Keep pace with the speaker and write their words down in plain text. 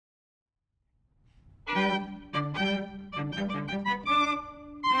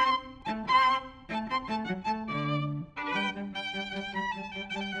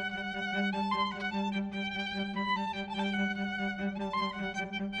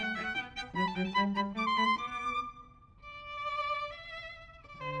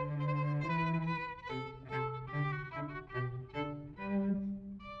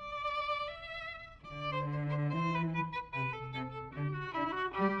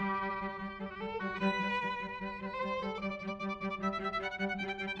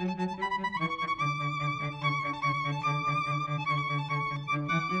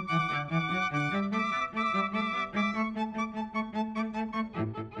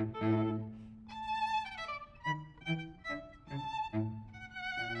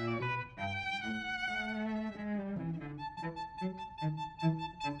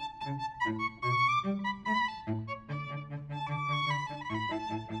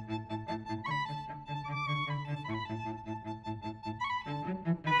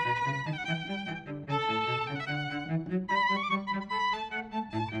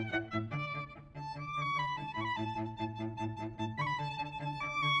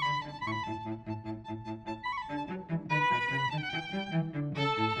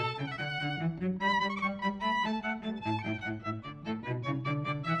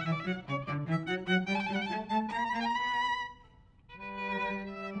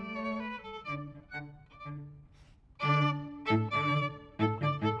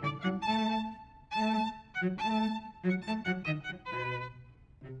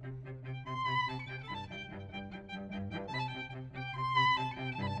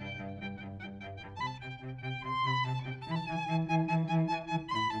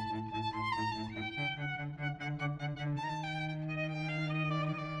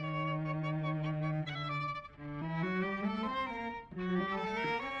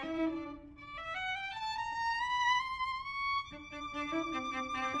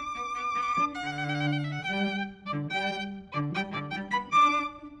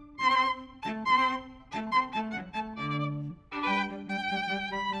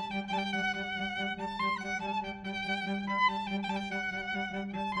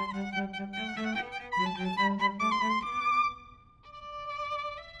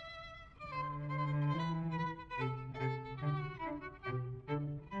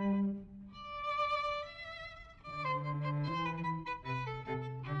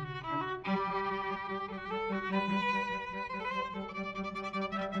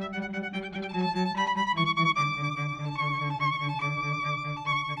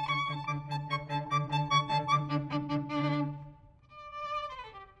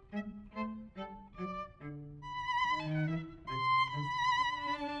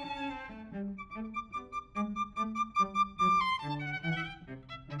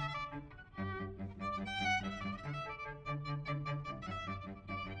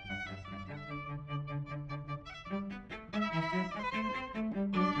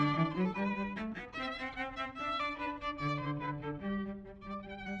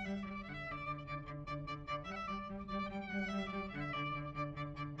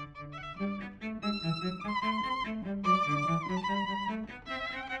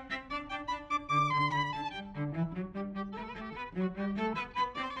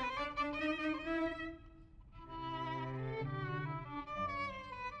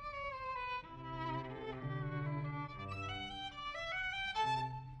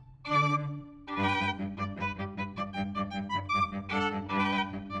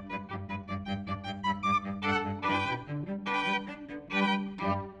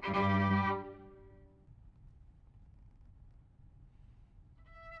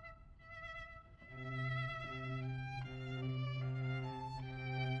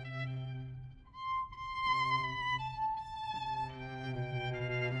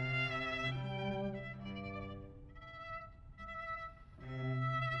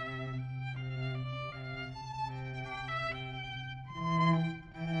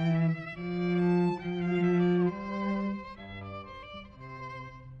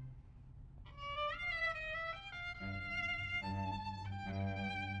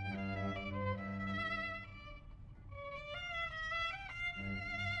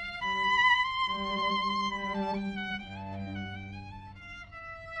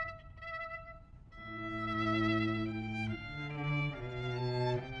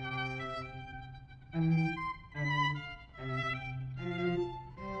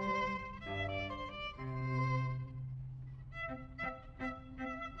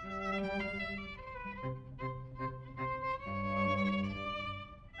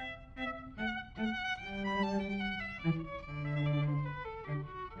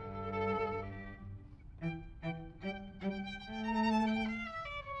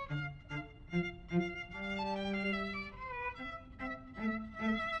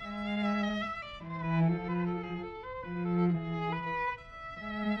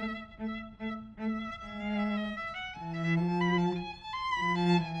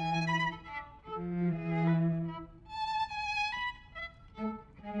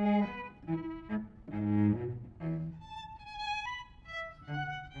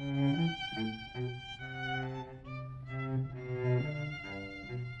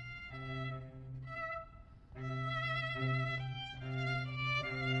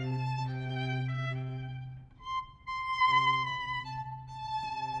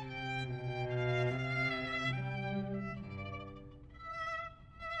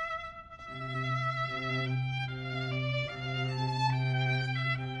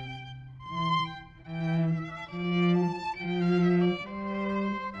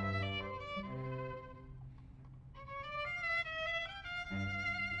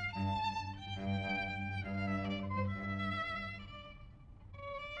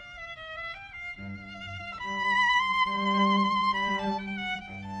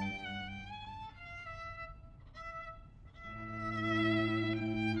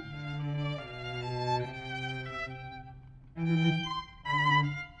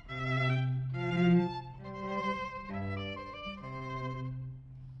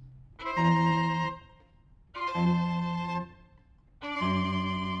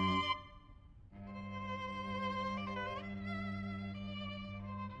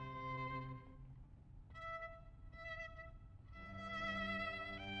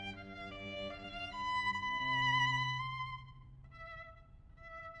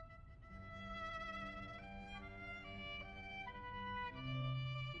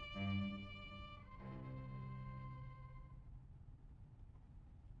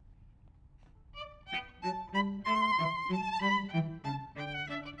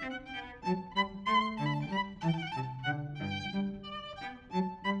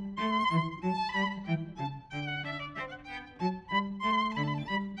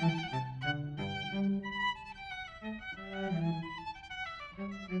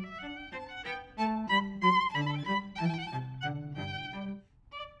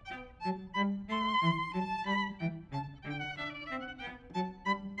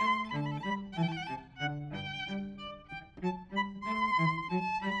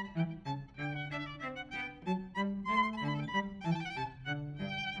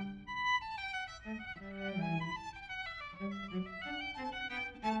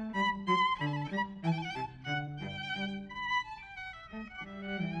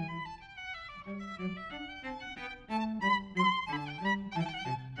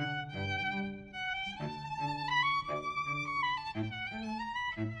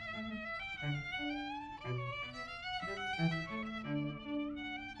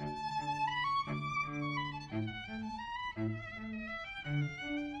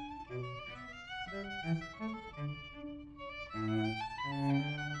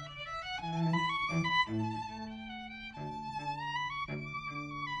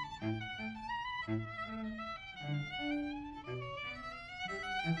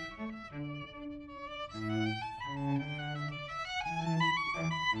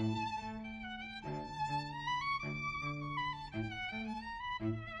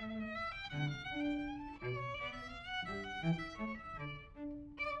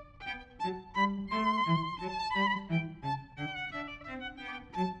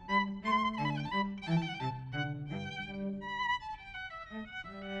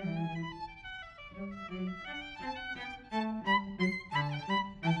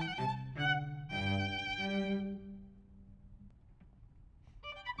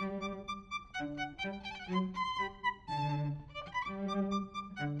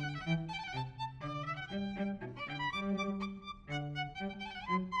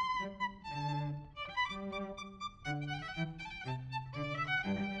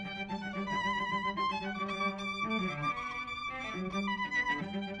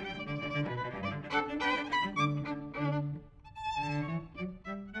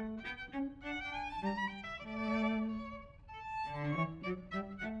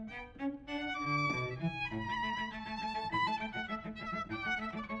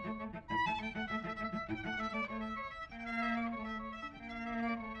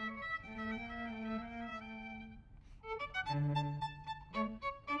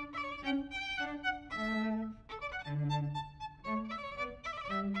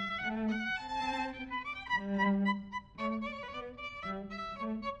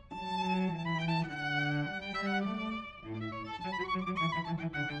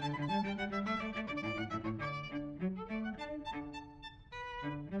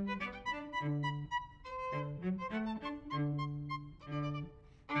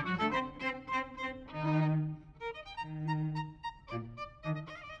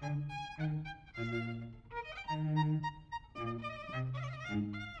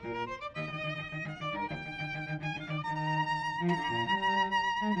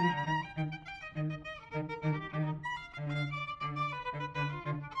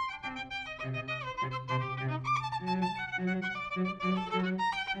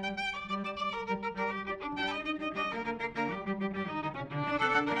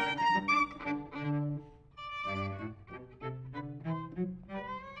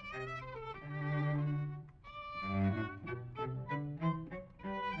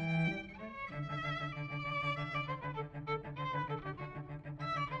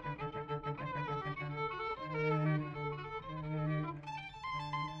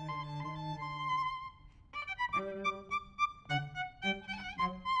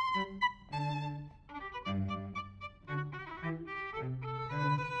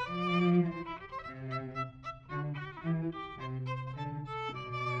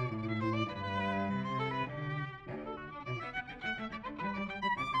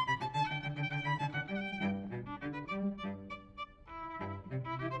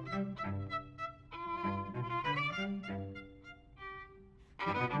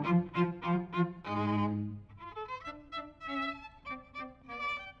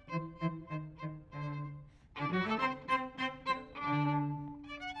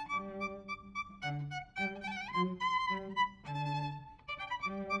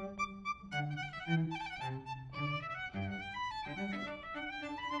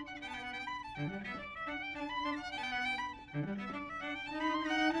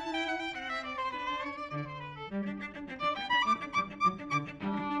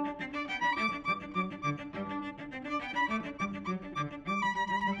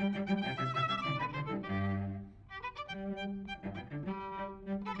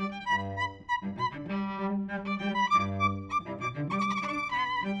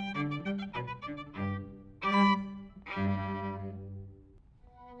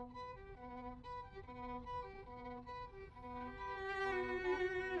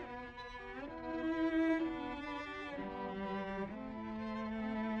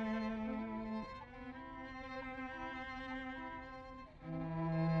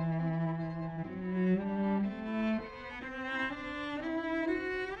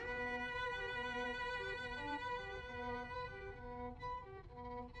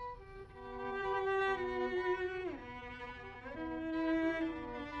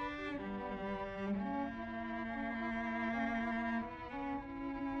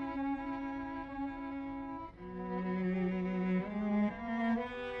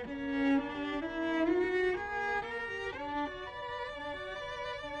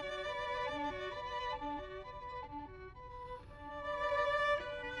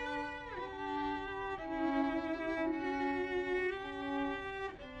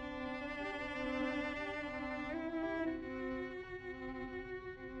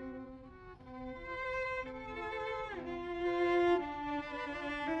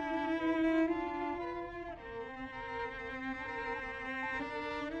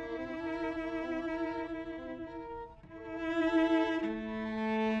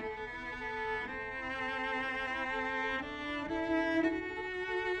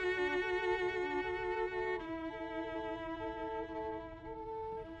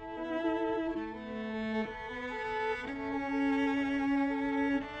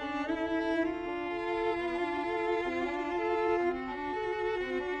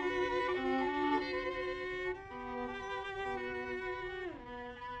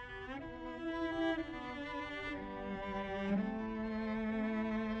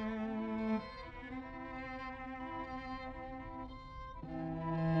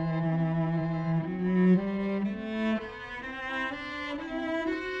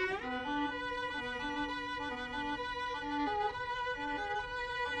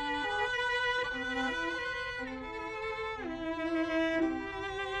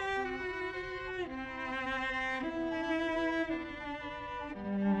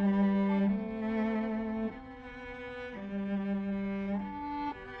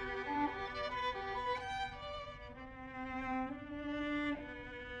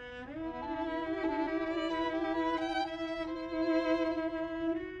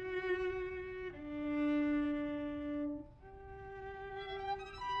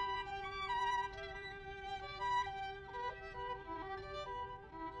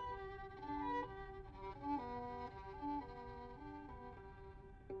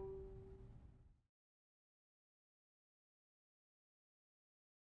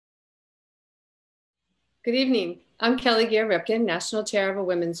Good evening. I'm Kelly Gear-Ripken, National Chair of A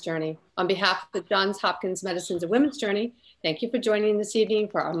Women's Journey. On behalf of the Johns Hopkins Medicine's A Women's Journey, thank you for joining this evening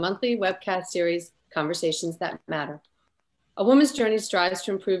for our monthly webcast series, Conversations That Matter. A Woman's Journey strives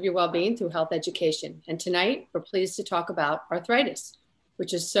to improve your well-being through health education. And tonight, we're pleased to talk about arthritis,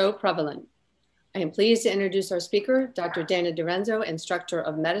 which is so prevalent. I am pleased to introduce our speaker, Dr. Dana DiRenzo, instructor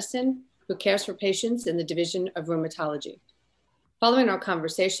of medicine, who cares for patients in the Division of Rheumatology. Following our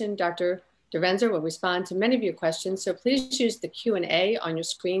conversation, Dr. DiRenzo will respond to many of your questions, so please use the Q&A on your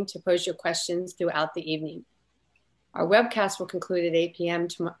screen to pose your questions throughout the evening. Our webcast will conclude at 8 p.m.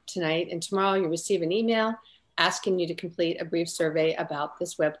 tonight, and tomorrow you'll receive an email asking you to complete a brief survey about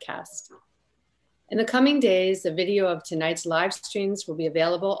this webcast. In the coming days, the video of tonight's live streams will be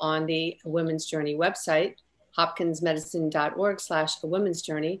available on the Women's Journey website,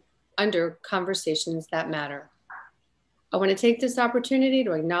 hopkinsmedicine.org/awomensjourney, under Conversations That Matter. I want to take this opportunity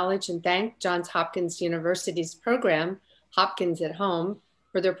to acknowledge and thank Johns Hopkins University's program, Hopkins at Home,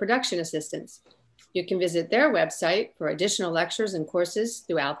 for their production assistance. You can visit their website for additional lectures and courses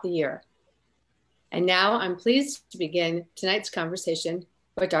throughout the year. And now I'm pleased to begin tonight's conversation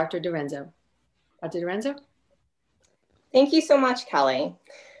with Dr. DiRenzo. Dr. DiRenzo? Thank you so much, Kelly.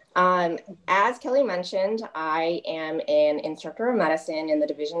 Um, as Kelly mentioned, I am an instructor of medicine in the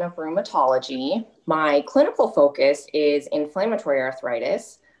Division of Rheumatology. My clinical focus is inflammatory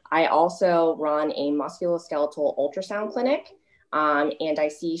arthritis. I also run a musculoskeletal ultrasound clinic, and I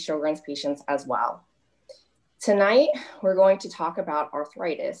see Sjogren's patients as well. Tonight, we're going to talk about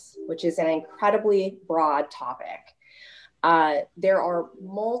arthritis, which is an incredibly broad topic. There are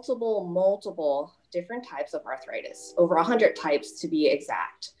multiple different types of arthritis, over 100 types to be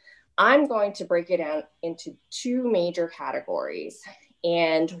exact. I'm going to break it down into two major categories.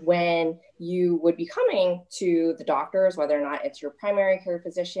 And when you would be coming to the doctors, whether or not it's your primary care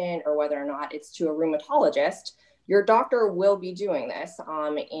physician or whether or not it's to a rheumatologist, your doctor will be doing this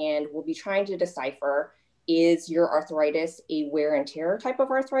and will be trying to decipher, is your arthritis a wear and tear type of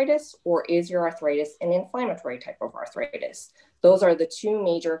arthritis, or is your arthritis an inflammatory type of arthritis? Those are the two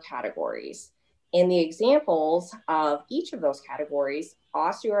major categories. In the examples of each of those categories,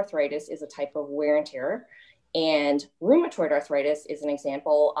 osteoarthritis is a type of wear and tear, and rheumatoid arthritis is an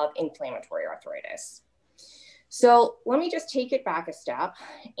example of inflammatory arthritis. So let me just take it back a step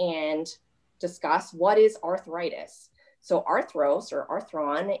and discuss what is arthritis. So arthros or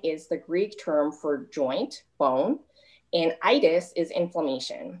arthron is the Greek term for joint, bone, and itis is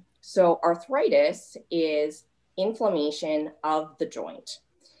inflammation. So arthritis is inflammation of the joint.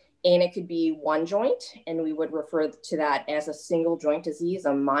 And it could be one joint, and we would refer to that as a single joint disease, a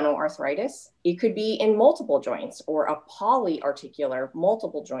monoarthritis. It could be in multiple joints or a polyarticular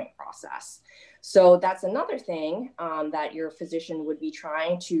multiple joint process. So that's another thing that your physician would be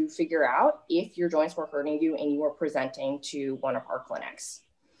trying to figure out if your joints were hurting you and you were presenting to one of our clinics.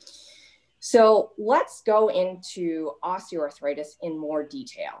 So let's go into osteoarthritis in more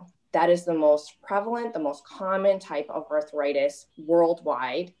detail. That is the most prevalent, the most common type of arthritis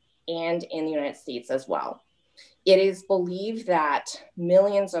worldwide and in the United States as well. It is believed that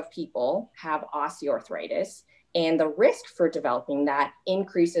millions of people have osteoarthritis, and the risk for developing that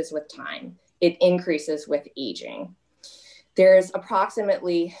increases with time. It increases with aging. There's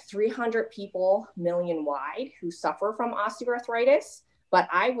approximately 300 people million-wide who suffer from osteoarthritis, but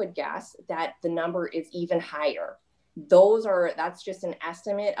I would guess that the number is even higher. That's just an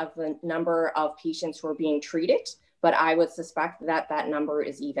estimate of the number of patients who are being treated, but I would suspect that that number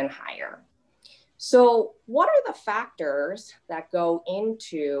is even higher. So what are the factors that go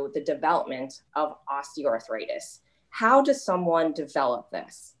into the development of osteoarthritis? How does someone develop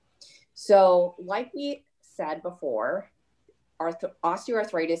this? So like we said before,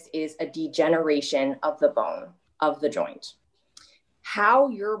 osteoarthritis is a degeneration of the bone, of the joint. How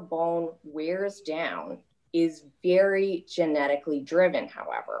your bone wears down is very genetically driven,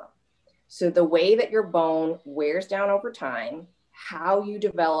 however. So the way that your bone wears down over time, how you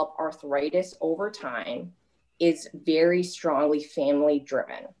develop arthritis over time is very strongly family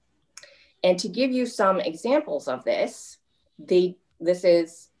driven. And to give you some examples of this, this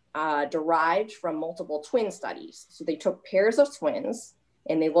is derived from multiple twin studies. So they took pairs of twins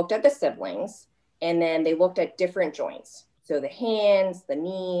and they looked at the siblings, and then they looked at different joints. So the hands, the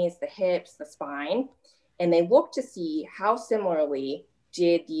knees, the hips, the spine, and they looked to see how similarly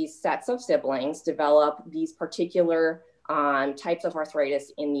did these sets of siblings develop these particular types of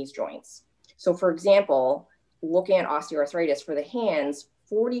arthritis in these joints. So for example, looking at osteoarthritis for the hands,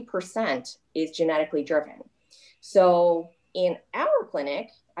 40% is genetically driven. So in our clinic,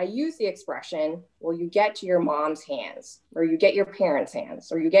 I use the expression, well, you get to your mom's hands, or you get your parents' hands,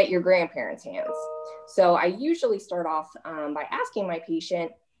 or you get your grandparents' hands. So I usually start off by asking my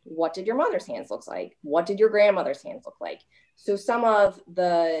patient, what did your mother's hands look like? What did your grandmother's hands look like? So some of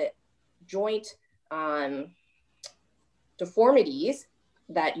the joint deformities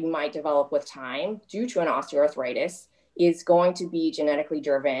that you might develop with time due to an osteoarthritis is going to be genetically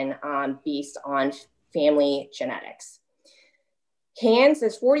driven based on family genetics. Hands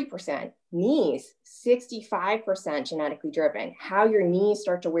is 40%, knees, 65% genetically driven. How your knees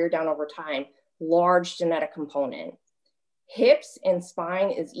start to wear down over time, large genetic component. Hips and spine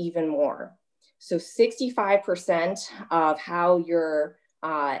is even more. So 65% of how your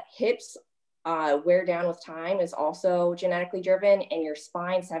hips wear down with time is also genetically driven, and your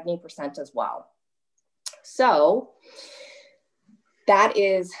spine 70% as well. So that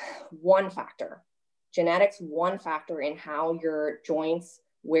is one factor. Genetics, one factor in how your joints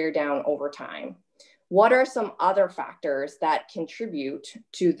wear down over time. What are some other factors that contribute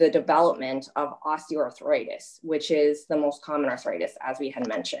to the development of osteoarthritis, which is the most common arthritis, as we had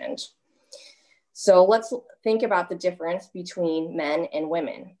mentioned? So let's think about the difference between men and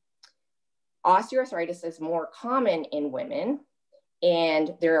women. Osteoarthritis is more common in women,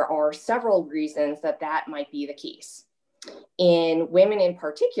 and there are several reasons that that might be the case. In women in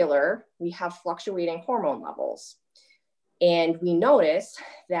particular, we have fluctuating hormone levels. And we notice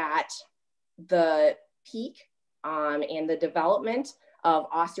that the peak and the development of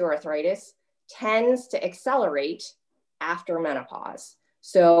osteoarthritis tends to accelerate after menopause.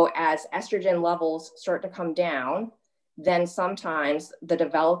 So as estrogen levels start to come down, then sometimes the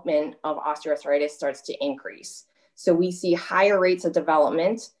development of osteoarthritis starts to increase. So we see higher rates of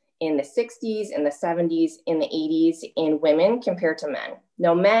development in the 60s, in the 70s, in the 80s in women compared to men.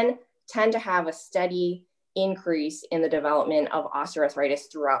 Now, men tend to have a steady increase in the development of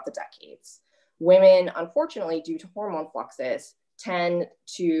osteoarthritis throughout the decades. Women, unfortunately, due to hormone fluxes, tend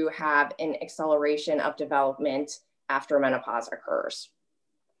to have an acceleration of development after menopause occurs.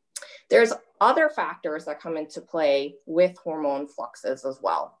 There's other factors that come into play with hormone fluxes as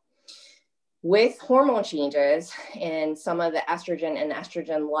well. With hormone changes and some of the estrogen and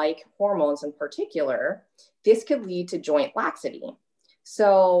estrogen-like hormones in particular, this could lead to joint laxity.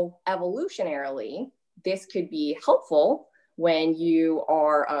 So evolutionarily, this could be helpful when you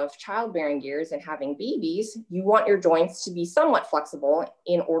are of childbearing years and having babies. You want your joints to be somewhat flexible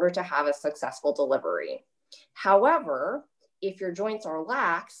in order to have a successful delivery. However, if your joints are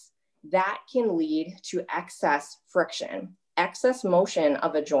lax, that can lead to excess friction. Excess motion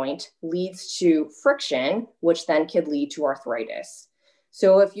of a joint leads to friction, which then could lead to arthritis.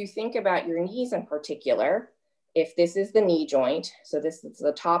 So if you think about your knees in particular, if this is the knee joint, so this is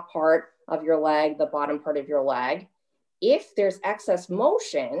the top part of your leg, the bottom part of your leg, if there's excess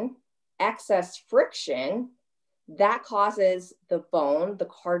motion, excess friction, that causes the bone, the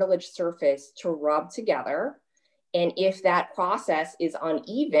cartilage surface to rub together. And if that process is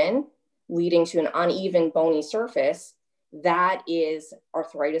uneven, leading to an uneven bony surface, that is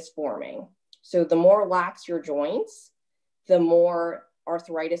arthritis forming. So the more lax your joints, the more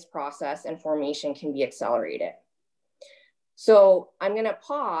arthritis process and formation can be accelerated. So I'm going to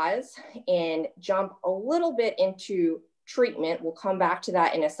pause and jump a little bit into treatment. We'll come back to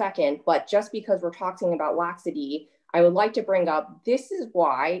that in a second, but just because we're talking about laxity, I would like to bring up, this is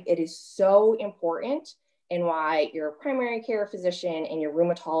why it is so important and why your primary care physician and your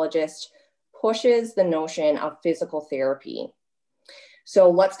rheumatologist pushes the notion of physical therapy. So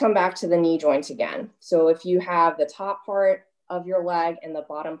let's come back to the knee joints again. So if you have the top part of your leg and the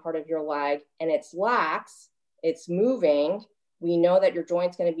bottom part of your leg and it's lax, it's moving, we know that your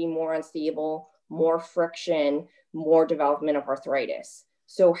joint's going to be more unstable, more friction, more development of arthritis.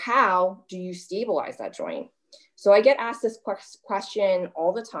 So how do you stabilize that joint? So I get asked this question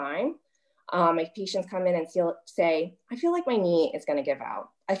all the time. My patients come in and say, I feel like my knee is going to give out.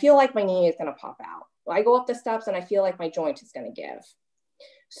 I feel like my knee is going to pop out. I go up the steps and I feel like my joint is going to give.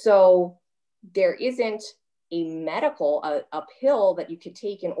 So there isn't a medical, a pill that you could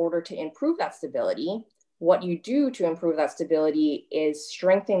take in order to improve that stability. What you do to improve that stability is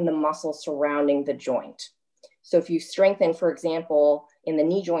strengthen the muscles surrounding the joint. So if you strengthen, for example, in the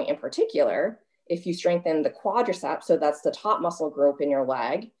knee joint in particular, if you strengthen the quadriceps, so that's the top muscle group in your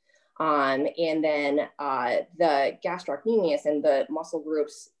leg, and then the gastrocnemius and the muscle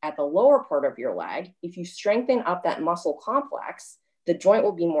groups at the lower part of your leg, if you strengthen up that muscle complex, the joint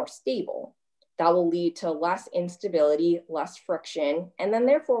will be more stable. That will lead to less instability, less friction, and then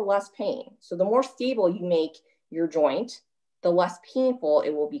therefore less pain. So the more stable you make your joint, the less painful it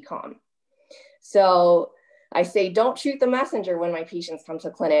will become. So I say, don't shoot the messenger when my patients come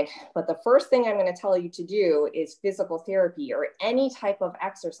to clinic, but the first thing I'm going to tell you to do is physical therapy or any type of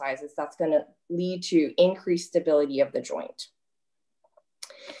exercises that's going to lead to increased stability of the joint.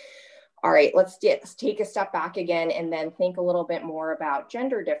 All right, let's take a step back again and then think a little bit more about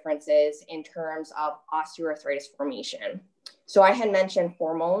gender differences in terms of osteoarthritis formation. So I had mentioned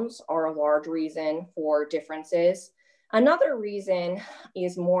hormones are a large reason for differences. Another reason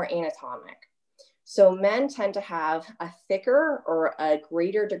is more anatomic. So men tend to have a thicker or a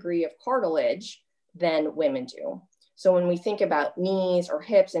greater degree of cartilage than women do. So when we think about knees or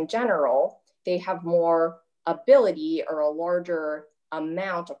hips in general, they have more ability or a larger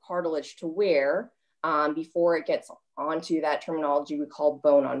amount of cartilage to wear before it gets onto that terminology we call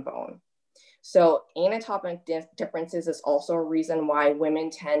bone on bone. So anatomic differences is also a reason why women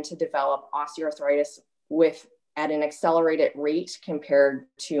tend to develop osteoarthritis at an accelerated rate compared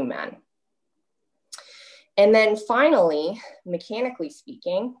to men. And then finally, mechanically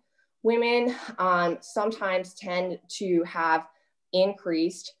speaking, women sometimes tend to have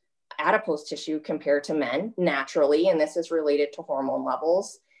increased adipose tissue compared to men naturally, and this is related to hormone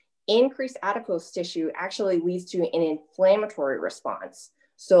levels. Increased adipose tissue actually leads to an inflammatory response.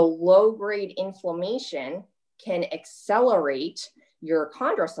 So low-grade inflammation can accelerate your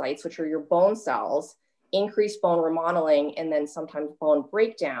chondrocytes, which are your bone cells, increased bone remodeling, and then sometimes bone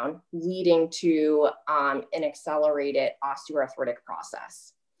breakdown, leading to an accelerated osteoarthritic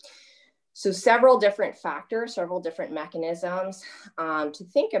process. So several different factors, several different mechanisms to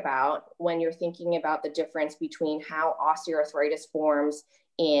think about when you're thinking about the difference between how osteoarthritis forms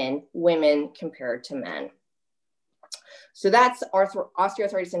in women compared to men. So that's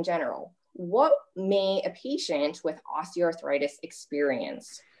osteoarthritis in general. What may a patient with osteoarthritis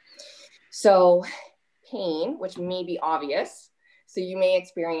experience? So pain, which may be obvious. So you may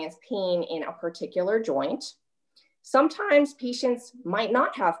experience pain in a particular joint. Sometimes patients might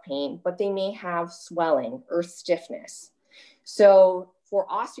not have pain, but they may have swelling or stiffness. So for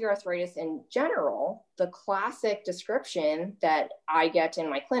osteoarthritis in general, the classic description that I get in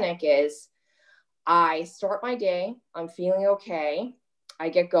my clinic is, I start my day, I'm feeling okay, I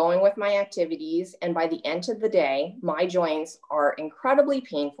get going with my activities, and by the end of the day, my joints are incredibly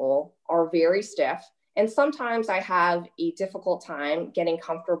painful, are very stiff, and sometimes I have a difficult time getting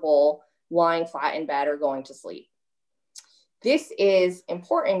comfortable lying flat in bed or going to sleep. This is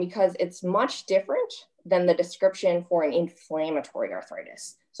important because it's much different than the description for an inflammatory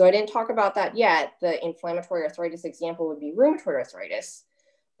arthritis. So I didn't talk about that yet. The inflammatory arthritis example would be rheumatoid arthritis.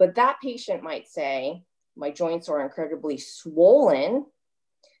 But that patient might say, my joints are incredibly swollen.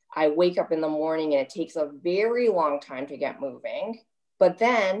 I wake up in the morning and it takes a very long time to get moving. But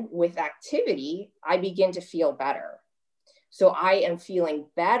then with activity, I begin to feel better. So I am feeling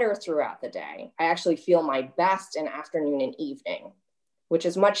better throughout the day. I actually feel my best in afternoon and evening, which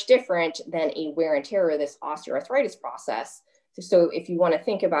is much different than a wear and tear or this osteoarthritis process. So if you want to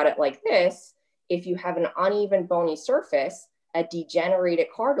think about it like this, if you have an uneven bony surface, a degenerated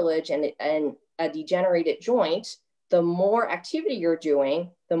cartilage and a degenerated joint, the more activity you're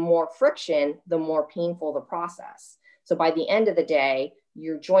doing, the more friction, the more painful the process. So by the end of the day,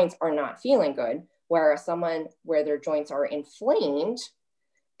 your joints are not feeling good. Whereas someone where their joints are inflamed,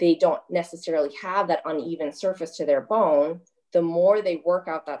 they don't necessarily have that uneven surface to their bone. The more they work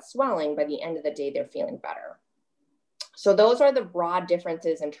out that swelling, by the end of the day, they're feeling better. So those are the broad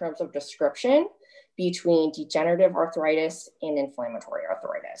differences in terms of description between degenerative arthritis and inflammatory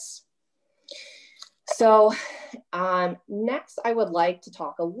arthritis. So next, I would like to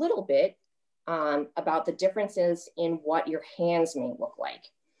talk a little bit about the differences in what your hands may look like.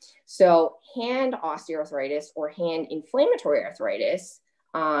 So hand osteoarthritis or hand inflammatory arthritis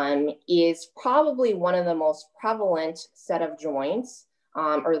is probably one of the most prevalent set of joints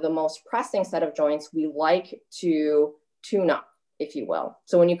or the most pressing set of joints we like to tune up, if you will.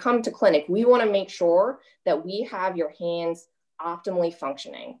 So when you come to clinic, we want to make sure that we have your hands optimally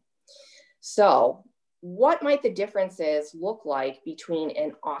functioning. So what might the differences look like between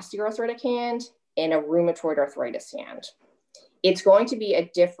an osteoarthritic hand and a rheumatoid arthritis hand? It's going to be a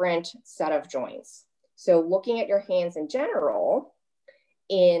different set of joints. So looking at your hands in general,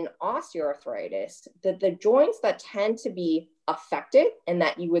 in osteoarthritis, the joints that tend to be affected and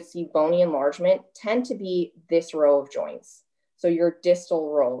that you would see bony enlargement tend to be this row of joints. So your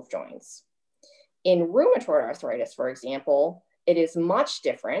distal row of joints. In rheumatoid arthritis, for example, it is much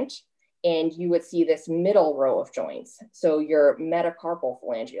different, and you would see this middle row of joints. So your metacarpal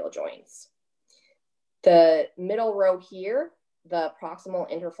phalangeal joints. The middle row here, the proximal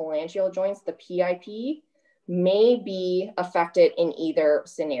interphalangeal joints, the PIP, may be affected in either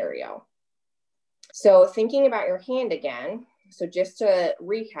scenario. So thinking about your hand again, so just to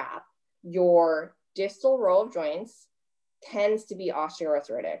recap, your distal row of joints tends to be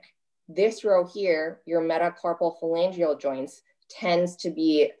osteoarthritic. This row here, your metacarpal phalangeal joints, tends to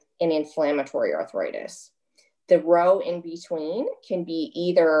be an inflammatory arthritis. The row in between can be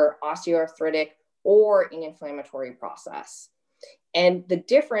either osteoarthritic or an inflammatory process. And the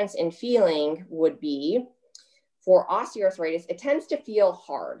difference in feeling would be, for osteoarthritis, it tends to feel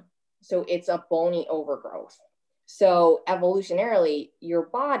hard. So it's a bony overgrowth. So evolutionarily, your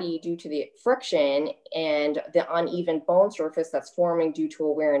body, due to the friction and the uneven bone surface that's forming due to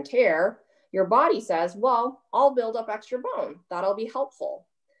a wear and tear, your body says, well, I'll build up extra bone. That'll be helpful.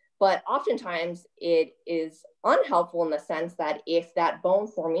 But oftentimes it is unhelpful in the sense that if that bone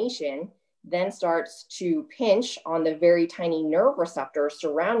formation then starts to pinch on the very tiny nerve receptors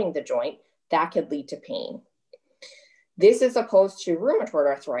surrounding the joint, that could lead to pain. This is opposed to rheumatoid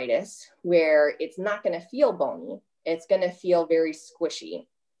arthritis, where it's not going to feel bony. It's going to feel very squishy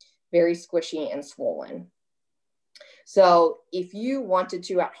and swollen. So if you wanted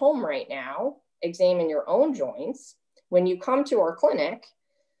to, at home right now, examine your own joints, when you come to our clinic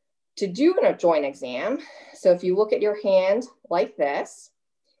to do a joint exam, so if you look at your hand like this,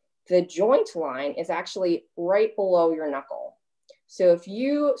 the joint line is actually right below your knuckle. So if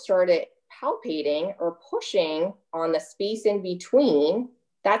you started palpating or pushing on the space in between,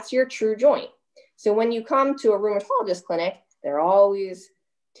 that's your true joint. So when you come to a rheumatologist clinic, they're always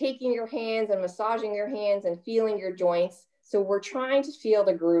taking your hands and massaging your hands and feeling your joints. So we're trying to feel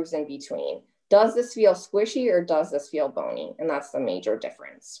the grooves in between. Does this feel squishy or does this feel bony? And that's the major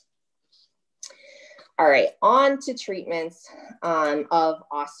difference. All right, on to treatments of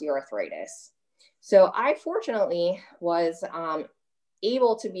osteoarthritis. So I fortunately was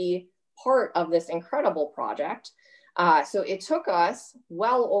able to be part of this incredible project. So it took us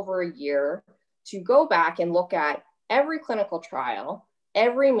well over a year to go back and look at every clinical trial,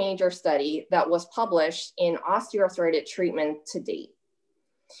 every major study that was published in osteoarthritis treatment to date.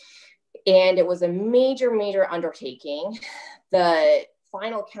 And it was a major, major undertaking. The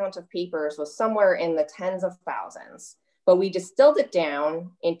final count of papers was somewhere in the tens of thousands, but we distilled it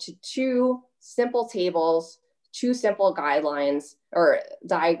down into two simple tables, two simple guidelines or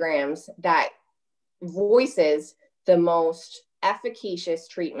diagrams that voices the most efficacious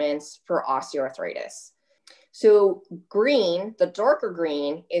treatments for osteoarthritis. So green, the darker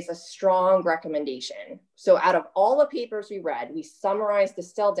green, is a strong recommendation. So out of all the papers we read, we summarized,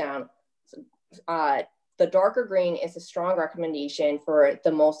 distilled down, the darker green is a strong recommendation for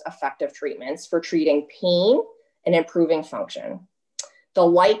the most effective treatments for treating pain and improving function. The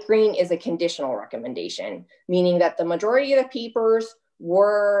light green is a conditional recommendation, meaning that the majority of the papers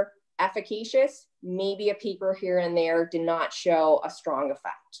were efficacious. Maybe a paper here and there did not show a strong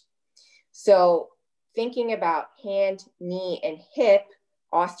effect. So thinking about hand, knee, and hip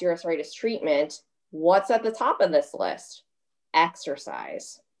osteoarthritis treatment, what's at the top of this list?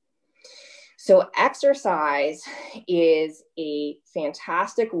 Exercise. So exercise is a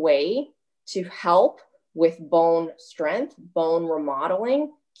fantastic way to help with bone strength, bone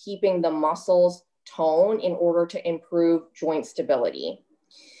remodeling, keeping the muscles toned in order to improve joint stability.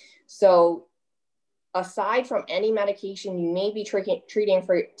 So aside from any medication you may be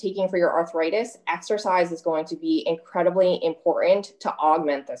taking for your arthritis, exercise is going to be incredibly important to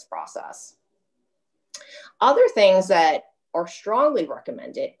augment this process. Other things that are strongly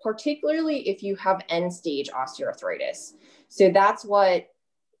recommended, particularly if you have end-stage osteoarthritis. So that's what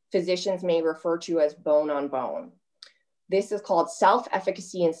physicians may refer to as bone on bone. This is called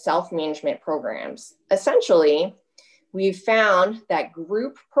self-efficacy and self-management programs. Essentially, we've found that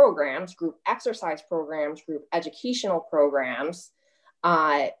group programs, group exercise programs, group educational programs,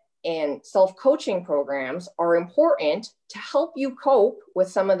 and self-coaching programs are important to help you cope with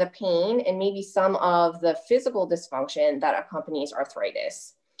some of the pain and maybe some of the physical dysfunction that accompanies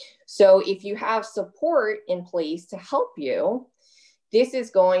arthritis. So if you have support in place to help you, this is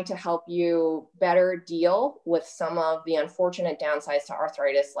going to help you better deal with some of the unfortunate downsides to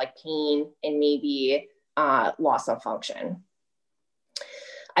arthritis, like pain and maybe loss of function.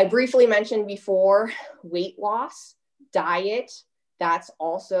 I briefly mentioned before weight loss, diet. That's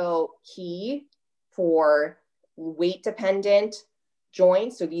also key for weight dependent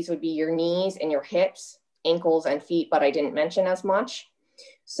joints. So these would be your knees and your hips, ankles and feet, but I didn't mention as much.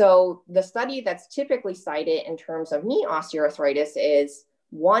 So the study that's typically cited in terms of knee osteoarthritis is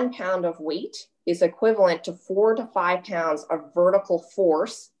 1 pound of weight is equivalent to 4 to 5 pounds of vertical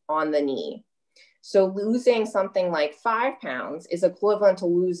force on the knee. So losing something like 5 pounds is equivalent to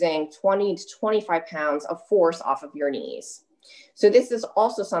losing 20 to 25 pounds of force off of your knees. So this is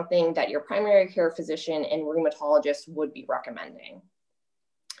also something that your primary care physician and rheumatologist would be recommending.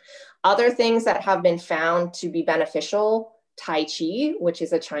 Other things that have been found to be beneficial, Tai Chi, which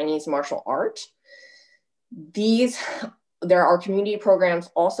is a Chinese martial art. There are community programs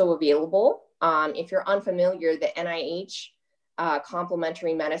also available. If you're unfamiliar, the NIH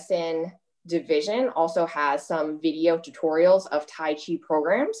Complementary Medicine Division also has some video tutorials of Tai Chi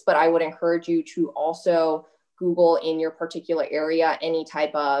programs, but I would encourage you to also Google in your particular area any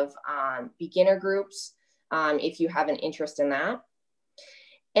type of beginner groups if you have an interest in that.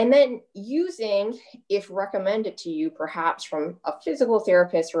 And then using, if recommended to you, perhaps from a physical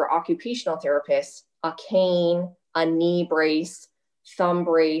therapist or occupational therapist, a cane, a knee brace, thumb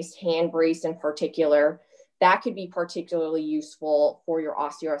brace, hand brace in particular, that could be particularly useful for your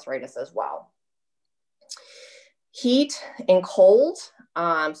osteoarthritis as well. Heat and cold,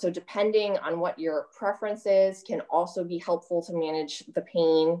 so depending on what your preference is, can also be helpful to manage the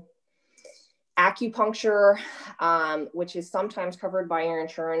pain. Acupuncture, which is sometimes covered by your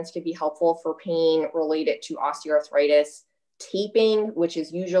insurance, could be helpful for pain related to osteoarthritis. Taping, which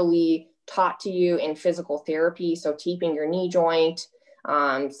is usually taught to you in physical therapy, so taping your knee joint,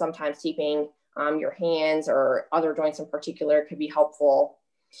 sometimes taping your hands or other joints in particular could be helpful.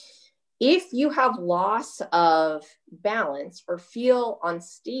 If you have loss of balance or feel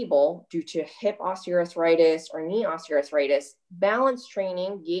unstable due to hip osteoarthritis or knee osteoarthritis, balance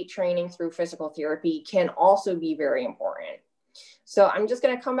training, gait training through physical therapy can also be very important. So I'm just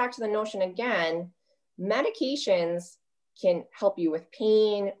going to come back to the notion again. Medications can help you with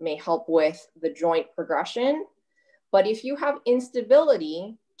pain, may help with the joint progression. But if you have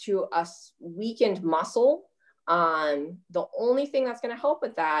instability to a weakened muscle, the only thing that's going to help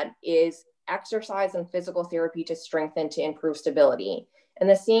with that is exercise and physical therapy to strengthen, to improve stability. And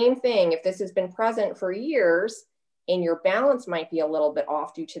the same thing, if this has been present for years and your balance might be a little bit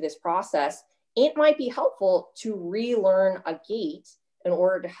off due to this process, it might be helpful to relearn a gait in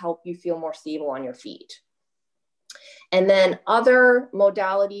order to help you feel more stable on your feet. And then other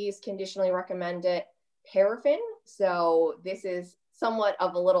modalities conditionally recommended, paraffin. So this is somewhat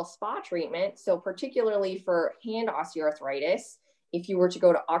of a little spa treatment. So particularly for hand osteoarthritis, if you were to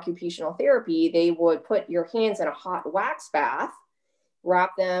go to occupational therapy, they would put your hands in a hot wax bath,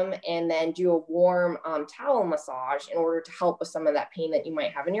 wrap them, and then do a warm towel massage in order to help with some of that pain that you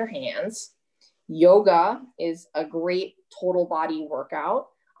might have in your hands. Yoga is a great total body workout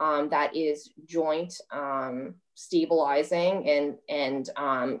that is joint stabilizing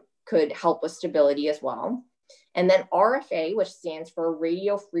and could help with stability as well. And then RFA, which stands for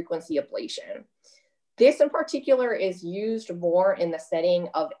radio frequency ablation. This in particular is used more in the setting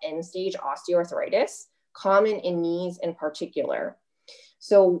of end-stage osteoarthritis, common in knees in particular.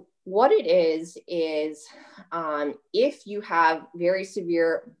 So what it is if you have very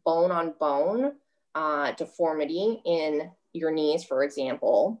severe bone-on-bone deformity in your knees, for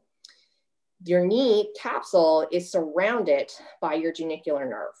example, your knee capsule is surrounded by your genicular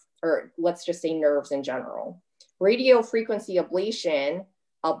nerve, or let's just say nerves in general. Radio frequency ablation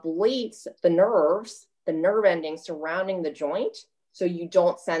ablates the nerves, the nerve endings surrounding the joint, so you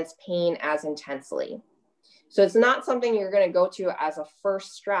don't sense pain as intensely. So it's not something you're going to go to as a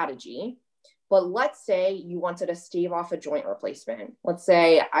first strategy, but let's say you wanted to stave off a joint replacement. Let's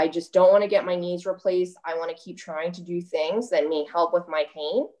say I just don't want to get my knees replaced. I want to keep trying to do things that may help with my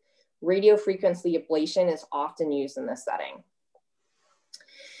pain. Radio frequency ablation is often used in this setting.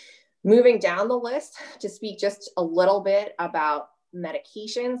 Moving down the list to speak just a little bit about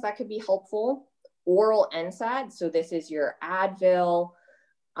medications that could be helpful. Oral NSAID, so this is your Advil,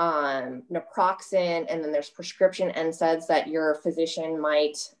 naproxen, and then there's prescription NSAIDs that your physician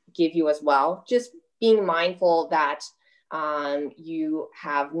might give you as well. Just being mindful that you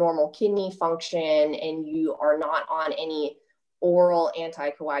have normal kidney function and you are not on any oral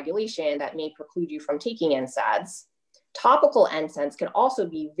anticoagulation that may preclude you from taking NSAIDs. Topical NSAIDs can also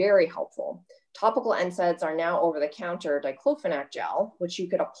be very helpful. Topical NSAIDs are now over-the-counter diclofenac gel, which you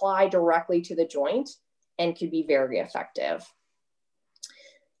could apply directly to the joint and could be very effective.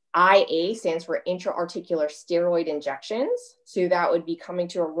 IA stands for intra-articular steroid injections. So that would be coming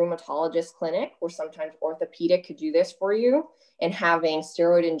to a rheumatologist clinic, or sometimes orthopedic could do this for you, and having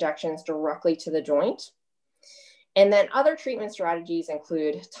steroid injections directly to the joint. And then other treatment strategies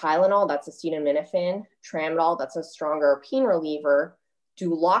include Tylenol, that's acetaminophen, Tramadol, that's a stronger pain reliever,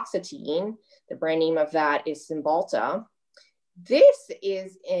 duloxetine, the brand name of that is Cymbalta. This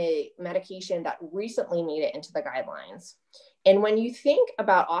is a medication that recently made it into the guidelines. And when you think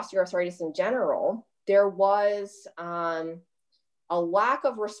about osteoarthritis in general, there was a lack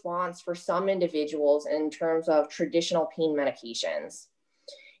of response for some individuals in terms of traditional pain medications.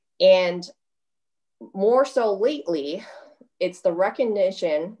 And more so lately, it's the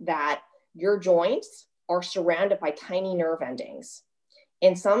recognition that your joints are surrounded by tiny nerve endings.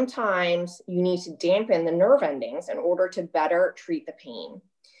 And sometimes you need to dampen the nerve endings in order to better treat the pain.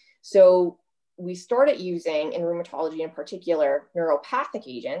 So we started using, in rheumatology in particular, neuropathic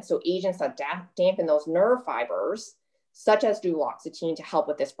agents, so agents that dampen those nerve fibers, such as duloxetine, to help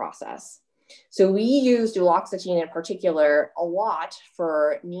with this process. So we use duloxetine in particular a lot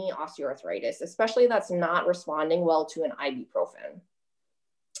for knee osteoarthritis, especially that's not responding well to an ibuprofen.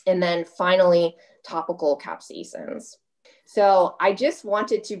 And then finally, topical capsaicins. So I just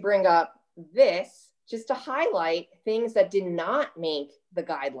wanted to bring up this just to highlight things that did not make the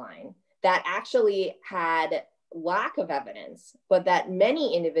guideline, that actually had lack of evidence, but that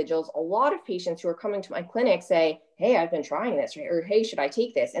many individuals, a lot of patients who are coming to my clinic say, hey, I've been trying this, or hey, should I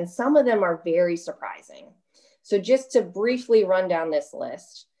take this? And some of them are very surprising. So just to briefly run down this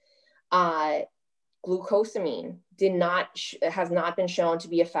list, glucosamine has not been shown to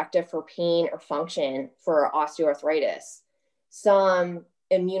be effective for pain or function for osteoarthritis. Some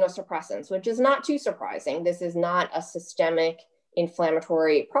immunosuppressants, which is not too surprising. This is not a systemic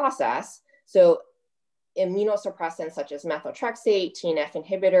inflammatory process. So immunosuppressants such as methotrexate, TNF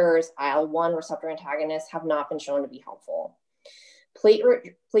inhibitors, IL-1 receptor antagonists have not been shown to be helpful.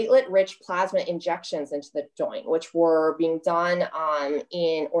 Platelet-rich plasma injections into the joint, which were being done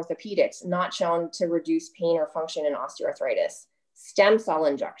in orthopedics, not shown to reduce pain or function in osteoarthritis. Stem cell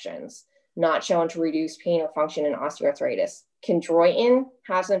injections, not shown to reduce pain or function in osteoarthritis. Chondroitin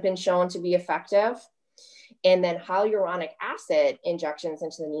hasn't been shown to be effective. And then hyaluronic acid injections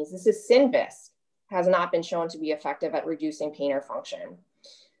into the knees, this is Synvisc, has not been shown to be effective at reducing pain or function.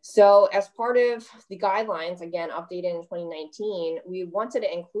 So as part of the guidelines, again, updated in 2019, we wanted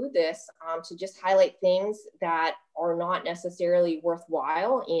to include this to just highlight things that are not necessarily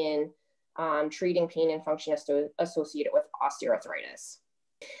worthwhile in treating pain and function associated with osteoarthritis.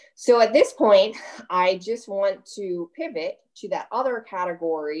 So at this point, I just want to pivot to that other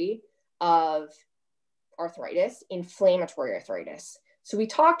category of arthritis, inflammatory arthritis. So we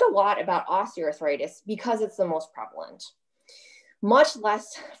talked a lot about osteoarthritis because it's the most prevalent. Much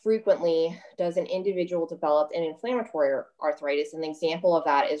less frequently does an individual develop an inflammatory arthritis. An example of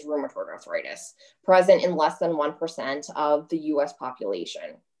that is rheumatoid arthritis, present in less than 1% of the US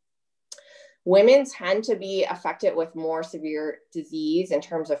population. Women tend to be affected with more severe disease in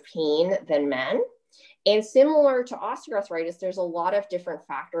terms of pain than men. And similar to osteoarthritis, there's a lot of different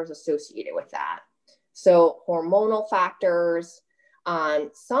factors associated with that. So hormonal factors,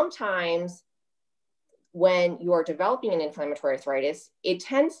 sometimes when you are developing an inflammatory arthritis, it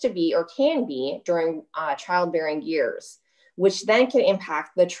tends to be or can be during childbearing years, which then can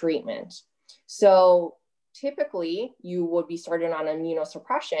impact the treatment. So typically you would be started on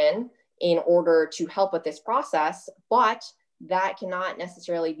immunosuppression in order to help with this process, but that cannot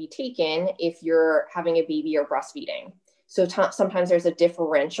necessarily be taken if you're having a baby or breastfeeding. So sometimes there's a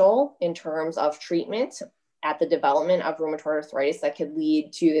differential in terms of treatment at the development of rheumatoid arthritis that could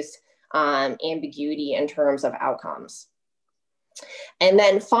lead to this ambiguity in terms of outcomes. And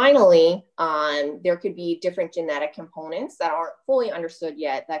then finally, there could be different genetic components that aren't fully understood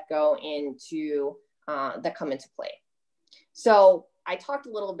yet that go into, that come into play. So I talked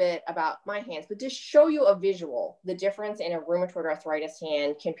a little bit about my hands, but just show you a visual, the difference in a rheumatoid arthritis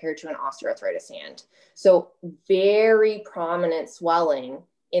hand compared to an osteoarthritis hand. So very prominent swelling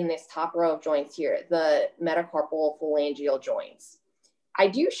in this top row of joints here, the metacarpal phalangeal joints. I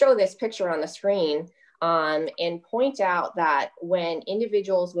do show this picture on the screen and point out that when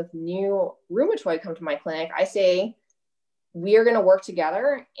individuals with new rheumatoid come to my clinic, I say, we are going to work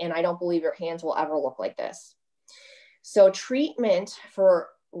together, and I don't believe your hands will ever look like this. So treatment for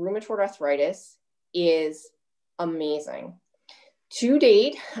rheumatoid arthritis is amazing. To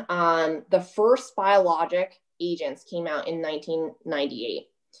date, the first biologic agents came out in 1998.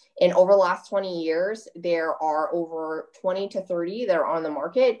 And over the last 20 years, there are over 20 to 30 that are on the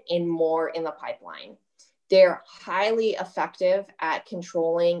market and more in the pipeline. They're highly effective at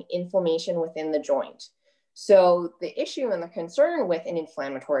controlling inflammation within the joint. So the issue and the concern with an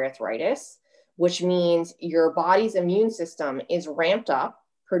inflammatory arthritis, which means your body's immune system is ramped up,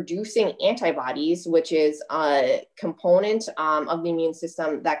 producing antibodies, which is a component of the immune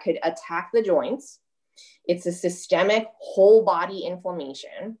system that could attack the joints. It's a systemic whole body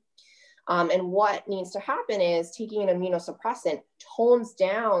inflammation. And what needs to happen is taking an immunosuppressant tones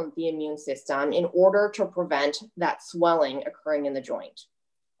down the immune system in order to prevent that swelling occurring in the joint.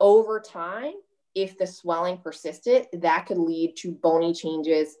 Over time, if the swelling persisted, that could lead to bony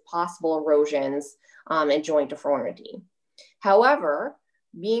changes, possible erosions, and joint deformity. However,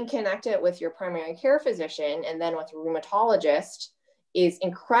 being connected with your primary care physician and then with a rheumatologist is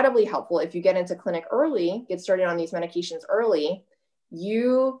incredibly helpful. If you get into clinic early, get started on these medications early,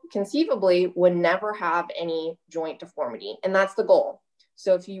 you conceivably would never have any joint deformity. And that's the goal.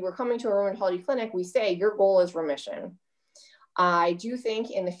 So if you were coming to a rheumatology clinic, we say your goal is remission. I do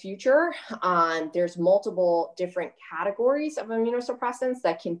think in the future, there's multiple different categories of immunosuppressants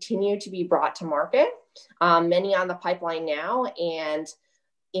that continue to be brought to market, many on the pipeline now. And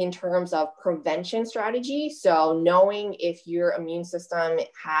in terms of prevention strategy, so knowing if your immune system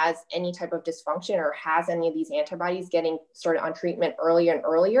has any type of dysfunction or has any of these antibodies, getting started on treatment earlier and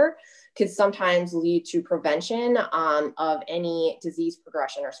earlier could sometimes lead to prevention of any disease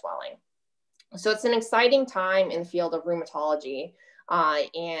progression or swelling. So it's an exciting time in the field of rheumatology,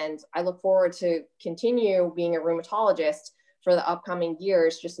 and I look forward to continue being a rheumatologist for the upcoming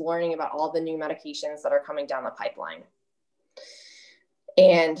years, just learning about all the new medications that are coming down the pipeline.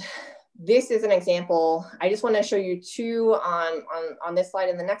 And this is an example. I just want to show you two on this slide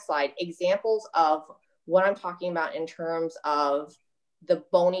and the next slide, examples of what I'm talking about in terms of the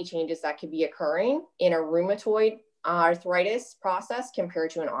bony changes that could be occurring in a rheumatoid arthritis process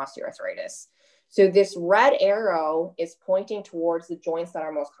compared to an osteoarthritis. So this red arrow is pointing towards the joints that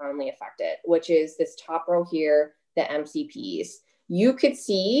are most commonly affected, which is this top row here, the MCPs. You could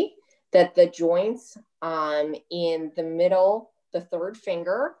see that the joints in the middle, the third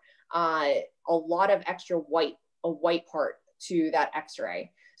finger, a lot of extra a white part to that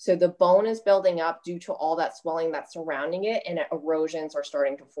x-ray. So the bone is building up due to all that swelling that's surrounding it, and erosions are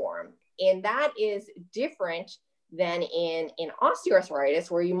starting to form. And that is different than in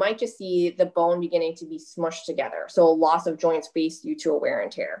osteoarthritis, where you might just see the bone beginning to be smushed together. So a loss of joint space due to a wear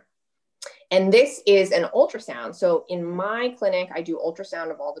and tear. And this is an ultrasound. So in my clinic, I do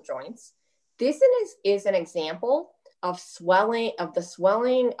ultrasound of all the joints. This is an example of the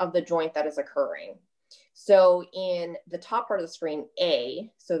swelling of the joint that is occurring. So in the top part of the screen,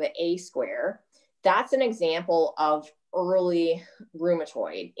 A, so the A square, that's an example of early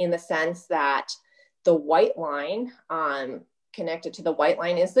rheumatoid, in the sense that the white line connected to the white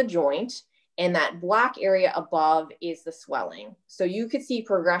line is the joint, and that black area above is the swelling. So you could see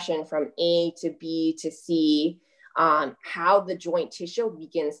progression from A to B to C, how the joint tissue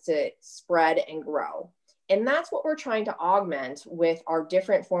begins to spread and grow. And that's what we're trying to augment with our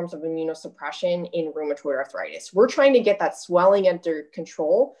different forms of immunosuppression in rheumatoid arthritis. We're trying to get that swelling under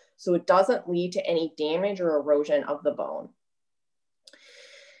control so it doesn't lead to any damage or erosion of the bone.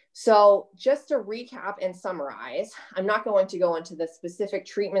 So just to recap and summarize, I'm not going to go into the specific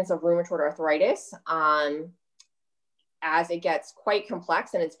treatments of rheumatoid arthritis as it gets quite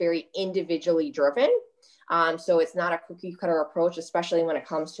complex and it's very individually driven. So it's not a cookie cutter approach, especially when it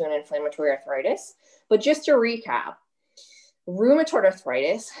comes to an inflammatory arthritis. But just to recap, rheumatoid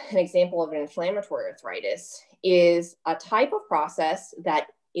arthritis, an example of an inflammatory arthritis, is a type of process that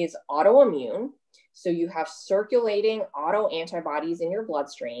is autoimmune. So you have circulating autoantibodies in your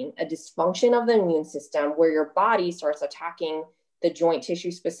bloodstream, a dysfunction of the immune system where your body starts attacking the joint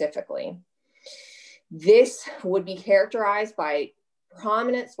tissue specifically. This would be characterized by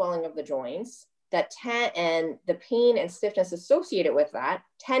prominent swelling of the joints and the pain and stiffness associated with that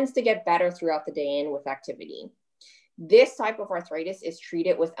tends to get better throughout the day and with activity. This type of arthritis is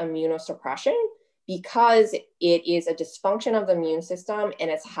treated with immunosuppression because it is a dysfunction of the immune system and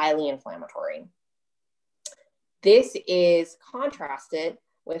it's highly inflammatory. This is contrasted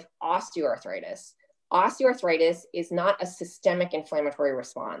with osteoarthritis. Osteoarthritis is not a systemic inflammatory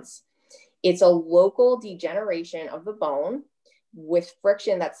response. It's a local degeneration of the bone with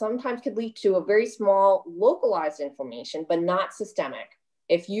friction that sometimes could lead to a very small localized inflammation, but not systemic.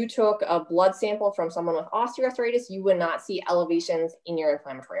 If you took a blood sample from someone with osteoarthritis, you would not see elevations in your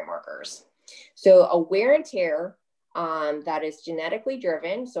inflammatory markers. So a wear and tear that is genetically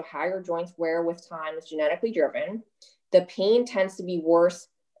driven, so how your joints wear with time is genetically driven. The pain tends to be worse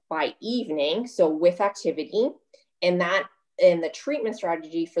by evening, so with activity, and the treatment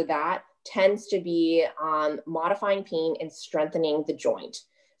strategy for that tends to be modifying pain and strengthening the joint.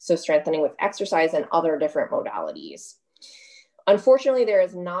 So strengthening with exercise and other different modalities. Unfortunately, there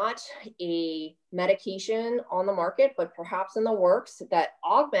is not a medication on the market, but perhaps in the works that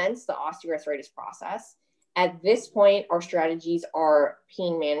augments the osteoarthritis process. At this point, our strategies are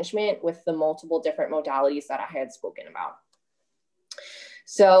pain management with the multiple different modalities that I had spoken about.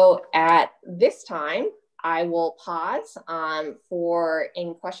 So at this time, I will pause for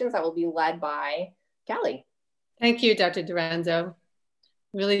any questions that will be led by Kelly. Thank you, Dr. Duranzo.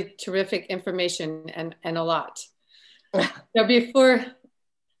 Really terrific information and a lot. So before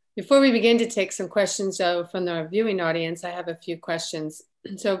we begin to take some questions from the viewing audience, I have a few questions.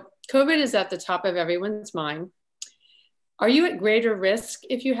 So COVID is at the top of everyone's mind. Are you at greater risk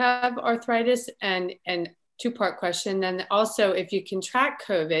if you have arthritis? And two-part question. And also, if you contract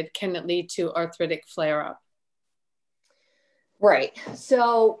COVID, can it lead to arthritic flare-up? Right.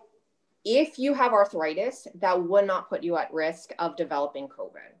 So if you have arthritis, that would not put you at risk of developing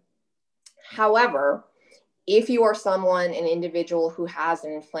COVID. However, if you are an individual who has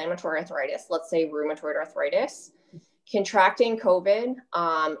an inflammatory arthritis, let's say rheumatoid arthritis, contracting COVID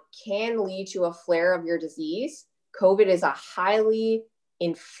can lead to a flare of your disease. COVID is a highly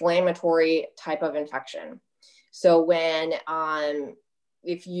inflammatory type of infection. So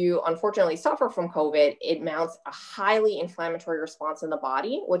if you unfortunately suffer from COVID, it mounts a highly inflammatory response in the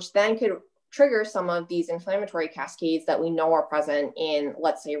body, which then could trigger some of these inflammatory cascades that we know are present in,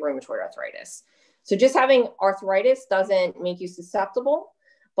 let's say, rheumatoid arthritis. So just having arthritis doesn't make you susceptible,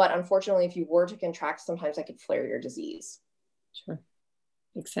 but unfortunately, if you were to contract, sometimes that could flare your disease. Sure.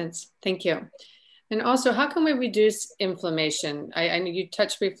 Makes sense. Thank you. And also, how can we reduce inflammation? I know you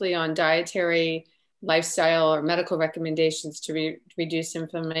touched briefly on dietary, lifestyle, or medical recommendations to reduce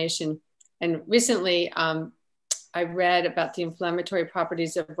inflammation. And recently, I read about the inflammatory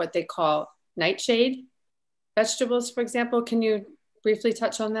properties of what they call nightshade vegetables, for example. Can you briefly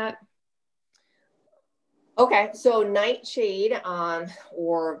touch on that? Okay, so nightshade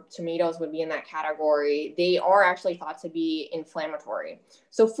or tomatoes would be in that category. They are actually thought to be inflammatory.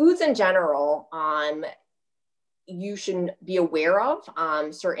 So foods in general, you should be aware of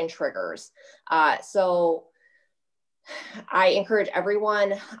certain triggers. So I encourage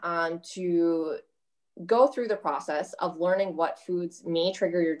everyone to go through the process of learning what foods may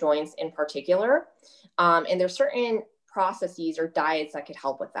trigger your joints in particular. And there's certain processes or diets that could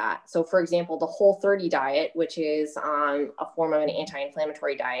help with that. So for example, the Whole30 diet, which is a form of an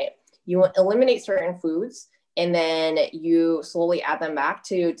anti-inflammatory diet, you eliminate certain foods and then you slowly add them back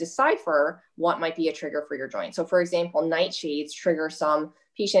to decipher what might be a trigger for your joint. So for example, nightshades trigger some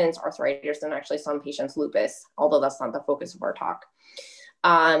patients' arthritis and actually some patients' lupus, although that's not the focus of our talk.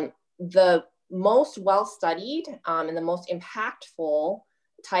 The most well-studied and the most impactful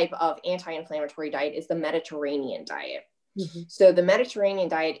type of anti-inflammatory diet is the Mediterranean diet. Mm-hmm. So the Mediterranean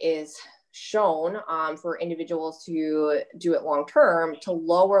diet is shown for individuals to do it long-term to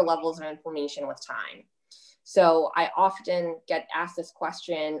lower levels of inflammation with time. So I often get asked this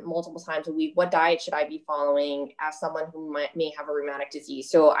question multiple times a week: what diet should I be following as someone who may have a rheumatic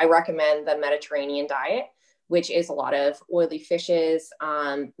disease? So I recommend the Mediterranean diet, which is a lot of oily fishes,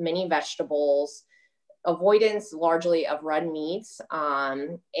 many vegetables, avoidance largely of red meats,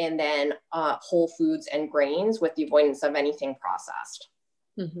 and then whole foods and grains with the avoidance of anything processed.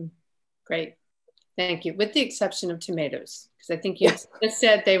 Mm-hmm. Great. Thank you. With the exception of tomatoes, because I think you just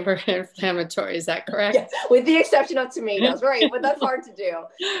said they were inflammatory. Is that correct? Yes, with the exception of tomatoes, right? But that's hard to do.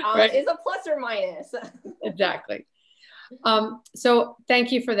 Right. It's a plus or minus. Exactly. So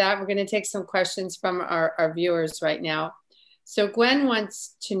thank you for that. We're going to take some questions from our viewers right now. So Gwen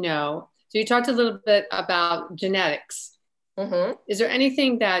wants to know, so you talked a little bit about genetics. Mm-hmm. Is there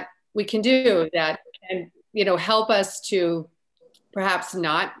anything that we can do that can, help us to perhaps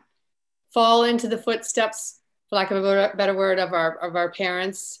not fall into the footsteps, for lack of a better word, of our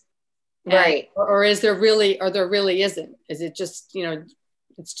parents? Right. Or is there really, or there really isn't? Is it just,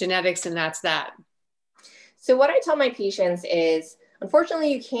 it's genetics and that's that? So what I tell my patients is,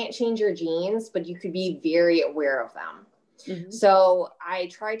 unfortunately, you can't change your genes, but you could be very aware of them. Mm-hmm. So I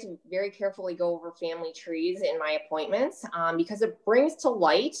try to very carefully go over family trees in my appointments because it brings to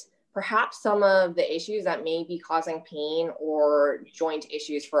light perhaps some of the issues that may be causing pain or joint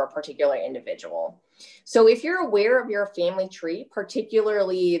issues for a particular individual. So if you're aware of your family tree,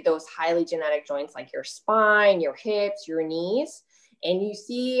 particularly those highly genetic joints like your spine, your hips, your knees, and you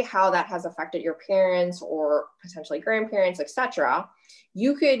see how that has affected your parents or potentially grandparents, etc.,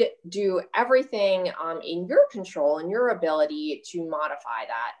 you could do everything in your control and your ability to modify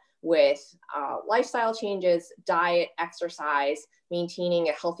that with lifestyle changes, diet, exercise. Maintaining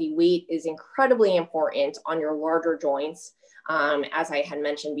a healthy weight is incredibly important on your larger joints, as I had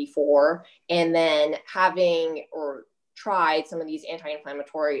mentioned before. And then having or tried some of these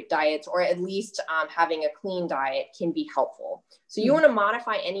anti-inflammatory diets, or at least having a clean diet can be helpful. So you want to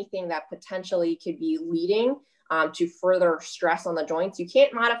modify anything that potentially could be leading to further stress on the joints. You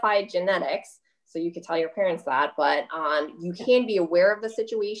can't modify genetics, so you could tell your parents that, but you can be aware of the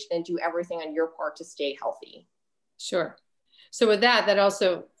situation and do everything on your part to stay healthy. Sure. So with that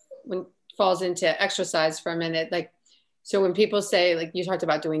also falls into exercise for a minute. Like, so when people say, like you talked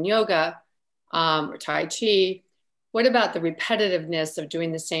about doing yoga or Tai Chi, what about the repetitiveness of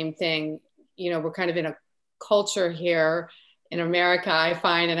doing the same thing? We're kind of in a culture here in America, I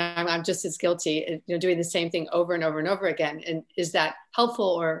find, and I'm just as guilty, doing the same thing over and over and over again. And is that helpful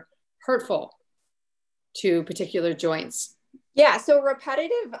or hurtful to particular joints? Yeah, so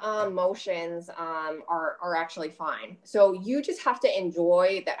repetitive motions are actually fine. So you just have to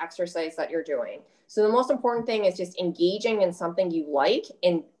enjoy the exercise that you're doing. So the most important thing is just engaging in something you like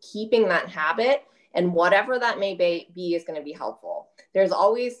and keeping that habit, and whatever that may be is going to be helpful. There's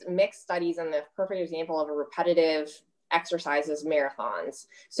always mixed studies, and the perfect example of a repetitive exercises marathons.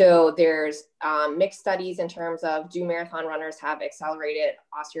 So there's mixed studies in terms of, do marathon runners have accelerated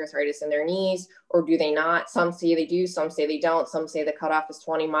osteoarthritis in their knees, or do they not? Some say they do, some say they don't. Some say the cutoff is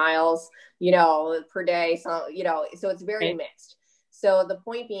 20 miles, per day. So, so it's very mixed. So the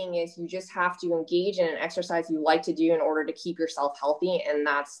point being is you just have to engage in an exercise you like to do in order to keep yourself healthy. And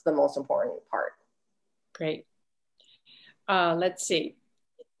that's the most important part. Great. Let's see.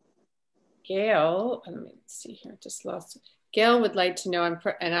 Gail, let me see here, just lost it. Gail would like to know,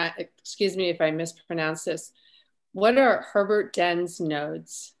 excuse me if I mispronounce this, what are Herbert-Den's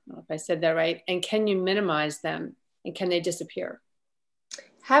nodes? I don't know if I said that right. And can you minimize them? And can they disappear?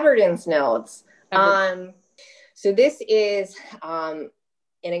 Heberden's nodes. So this is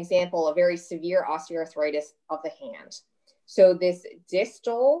an example, a very severe osteoarthritis of the hand. So this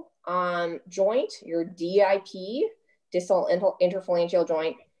distal joint, your DIP, distal interphalangeal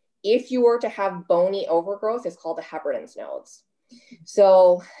joint, if you were to have bony overgrowth, is called the Heberden's nodes.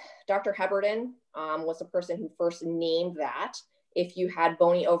 So Dr. Heberden was the person who first named that. If you had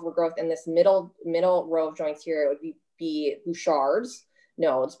bony overgrowth in this middle row of joints here, it would be Bouchard's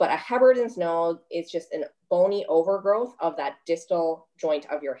nodes. But a Heberden's node is just a bony overgrowth of that distal joint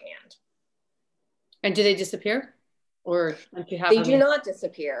of your hand. And do they disappear? Or if you have they do not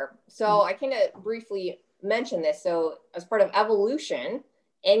disappear. So I kind of briefly mention this. So as part of evolution,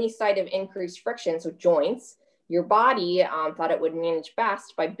 any site of increased friction, so joints, your body thought it would manage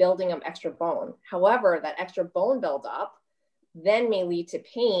best by building up extra bone. However, that extra bone buildup then may lead to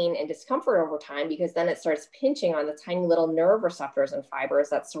pain and discomfort over time, because then it starts pinching on the tiny little nerve receptors and fibers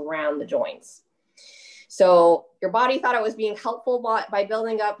that surround the joints. So your body thought it was being helpful by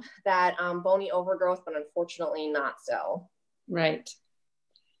building up that bony overgrowth, but unfortunately not so. Right.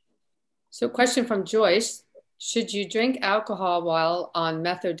 So question from Joyce, should you drink alcohol while on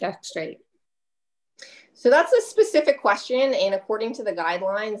methotrexate? So that's a specific question, and according to the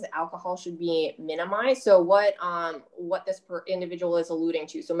guidelines, alcohol should be minimized. So what this individual is alluding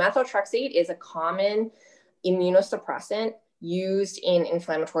to. So methotrexate is a common immunosuppressant used in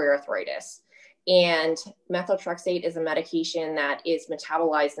inflammatory arthritis. And methotrexate is a medication that is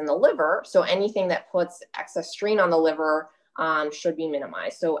metabolized in the liver. So anything that puts excess strain on the liver should be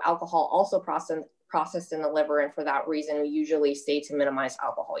minimized. So alcohol also processed in the liver. And for that reason, we usually say to minimize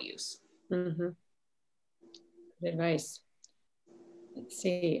alcohol use. Mm-hmm. Good advice. Let's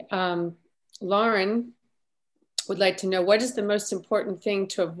see. Lauren would like to know, what is the most important thing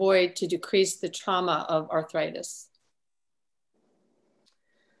to avoid to decrease the trauma of arthritis?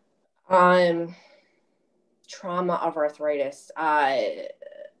 Trauma of arthritis.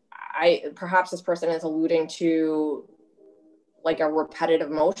 Perhaps this person is alluding to like a repetitive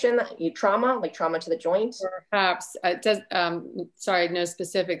motion trauma, like trauma to the joint. Perhaps it does. Sorry, no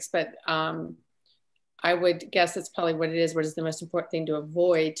specifics, but I would guess that's probably what it is. What is the most important thing to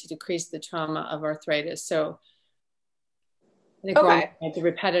avoid to decrease the trauma of arthritis? So I think okay. The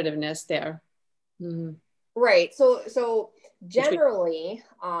repetitiveness there. Mm-hmm. Right. So generally,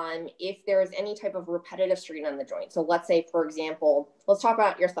 if there is any type of repetitive strain on the joint, so let's say, for example, let's talk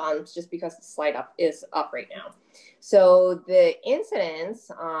about your thumbs, just because the slide is up right now. So the incidence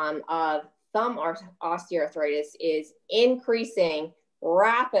of thumb osteoarthritis is increasing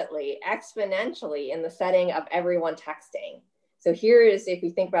rapidly, exponentially in the setting of everyone texting. So here is, if we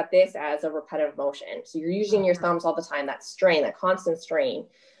think about this as a repetitive motion. So you're using your thumbs all the time, that strain, that constant strain.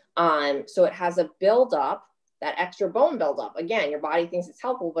 So it has a buildup, that extra bone buildup. Again, your body thinks it's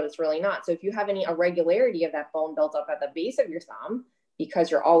helpful, but it's really not. So if you have any irregularity of that bone buildup at the base of your thumb,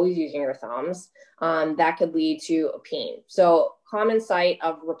 because you're always using your thumbs, that could lead to a pain. So common site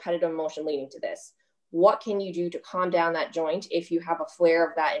of repetitive motion leading to this. What can you do to calm down that joint if you have a flare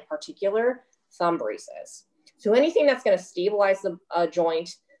of that in particular? Thumb braces. So anything that's going to stabilize the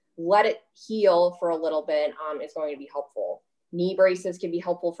joint, let it heal for a little bit, is going to be helpful. Knee braces can be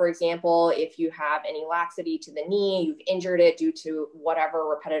helpful, for example, if you have any laxity to the knee, you've injured it due to whatever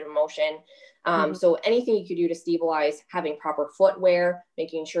repetitive motion. So anything you could do to stabilize, having proper footwear,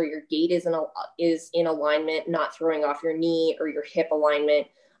 making sure your gait is in alignment, not throwing off your knee or your hip alignment,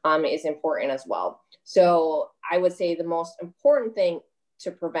 is important as well. So I would say the most important thing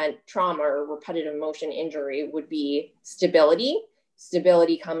to prevent trauma or repetitive motion injury would be stability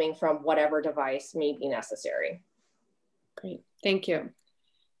coming from whatever device may be necessary. Great, thank you.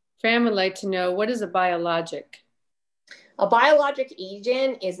 Fran would like to know, what is a biologic? A biologic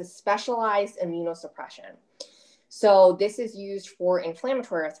agent is a specialized immunosuppression. So this is used for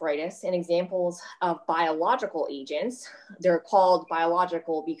inflammatory arthritis, and examples of biological agents. They're called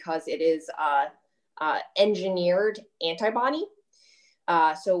biological because it is engineered antibody.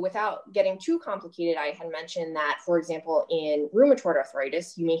 So without getting too complicated, I had mentioned that, for example, in rheumatoid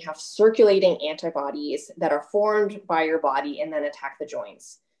arthritis, you may have circulating antibodies that are formed by your body and then attack the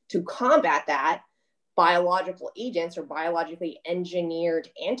joints. To combat that, biological agents or biologically engineered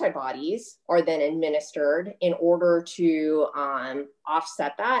antibodies are then administered in order to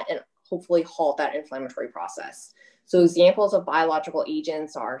offset that and hopefully halt that inflammatory process. So examples of biological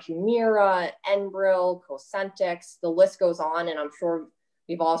agents are Humira, Enbrel, Cosentyx, the list goes on, and I'm sure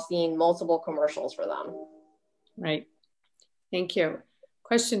we've all seen multiple commercials for them. Right. Thank you.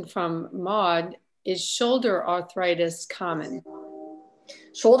 Question from Maud, is shoulder arthritis common?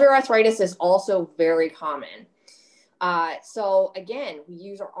 Shoulder arthritis is also very common. So again, we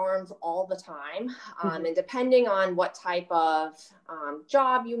use our arms all the time. And depending on what type of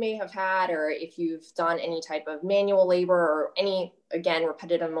job you may have had, or if you've done any type of manual labor or any, again,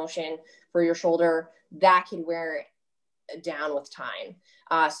 repetitive motion for your shoulder, that can wear down with time.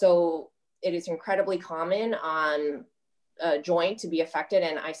 So it is incredibly common on a joint to be affected.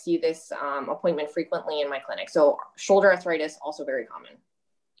 And I see this appointment frequently in my clinic. So shoulder arthritis, also very common.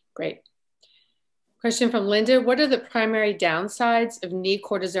 Great. Question from Linda. What are the primary downsides of knee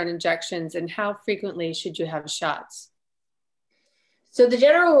cortisone injections and how frequently should you have shots? So the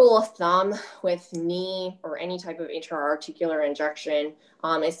general rule of thumb with knee or any type of intra-articular injection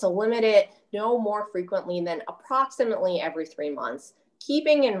is to limit it no more frequently than approximately every 3 months,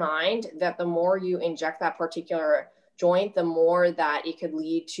 keeping in mind that the more you inject that particular joint, the more that it could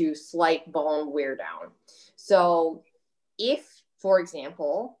lead to slight bone wear down. So if, for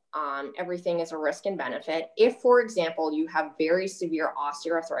example, everything is a risk and benefit. If, for example, you have very severe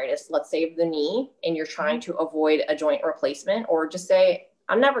osteoarthritis, let's say of the knee, and you're trying to avoid a joint replacement, or just say,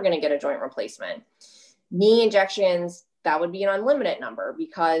 I'm never going to get a joint replacement. Knee injections, that would be an unlimited number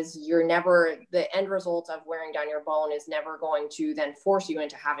because the end result of wearing down your bone is never going to then force you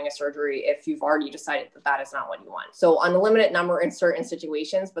into having a surgery if you've already decided that that is not what you want. So unlimited number in certain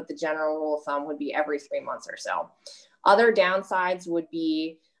situations, but the general rule of thumb would be every 3 months or so. Other downsides would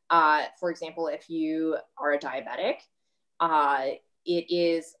be, for example, if you are a diabetic, it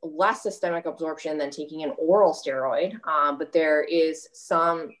is less systemic absorption than taking an oral steroid, but there is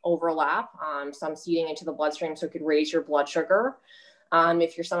some overlap, some seeding into the bloodstream, so it could raise your blood sugar.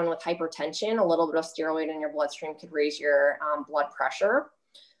 If you're someone with hypertension, a little bit of steroid in your bloodstream could raise your blood pressure.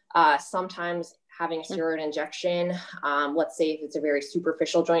 Sometimes having a steroid injection, let's say if it's a very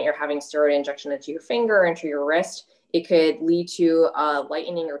superficial joint, you're having steroid injection into your finger, into your wrist, it could lead to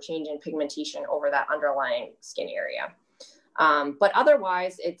lightening or change in pigmentation over that underlying skin area. But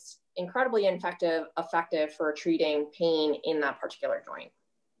otherwise, it's incredibly effective for treating pain in that particular joint.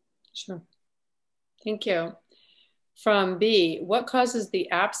 Sure. Thank you. From B, what causes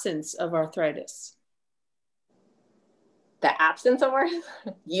the absence of arthritis? The absence of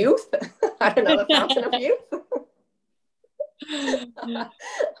youth? I don't know, the fountain of youth?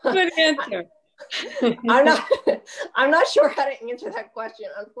 Good answer. I'm not sure how to answer that question.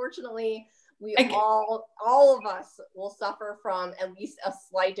 Unfortunately, all of us will suffer from at least a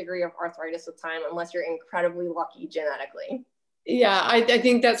slight degree of arthritis with time, unless you're incredibly lucky genetically. Yeah, I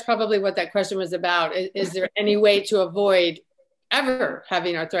think that's probably what that question was about. Is there any way to avoid ever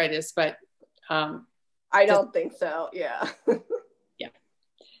having arthritis? But I don't think so. Yeah. Yeah.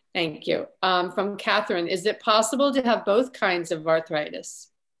 Thank you. From Catherine, is it possible to have both kinds of arthritis?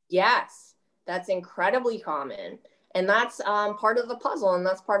 Yes. That's incredibly common. And that's part of the puzzle. And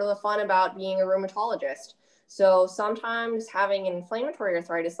that's part of the fun about being a rheumatologist. So sometimes having inflammatory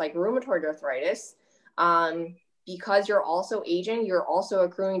arthritis like rheumatoid arthritis, because you're also aging, you're also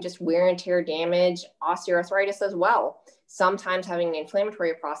accruing just wear and tear damage, osteoarthritis as well. Sometimes having an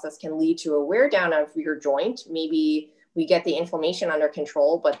inflammatory process can lead to a wear down of your joint. Maybe we get the inflammation under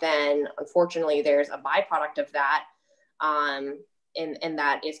control, but then unfortunately there's a byproduct of that. And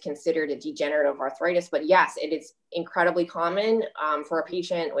that is considered a degenerative arthritis. But yes, it is incredibly common for a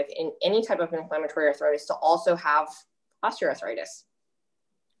patient with any type of inflammatory arthritis to also have osteoarthritis.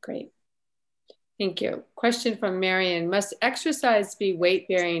 Great. Thank you. Question from Marion. Must exercise be weight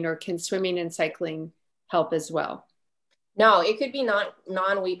bearing or can swimming and cycling help as well? No, it could be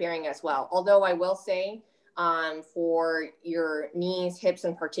non-weight bearing as well. Although I will say for your knees, hips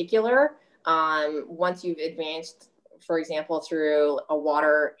in particular, once you've advanced, for example, through a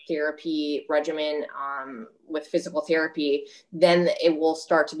water therapy regimen with physical therapy, then it will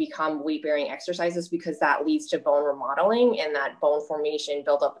start to become weight-bearing exercises because that leads to bone remodeling and that bone formation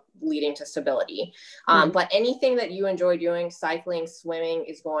buildup leading to stability. But anything that you enjoy doing, cycling, swimming,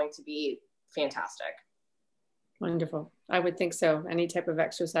 is going to be fantastic. Wonderful. I would think so. Any type of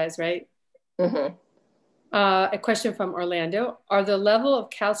exercise, right? Mm-hmm. A question from Orlando. Are the level of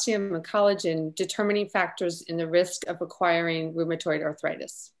calcium and collagen determining factors in the risk of acquiring rheumatoid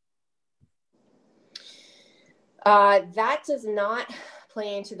arthritis? That does not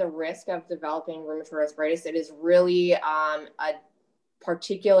play into the risk of developing rheumatoid arthritis. It is really a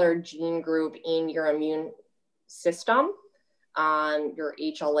particular gene group in your immune system, your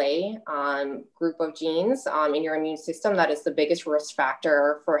HLA group of genes in your immune system that is the biggest risk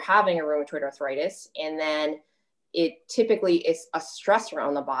factor for having a rheumatoid arthritis. And then it typically is a stressor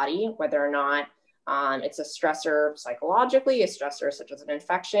on the body, whether or not it's a stressor psychologically, a stressor such as an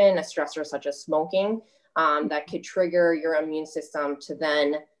infection, a stressor such as smoking, that could trigger your immune system to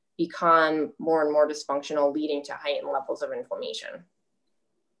then become more and more dysfunctional, leading to heightened levels of inflammation.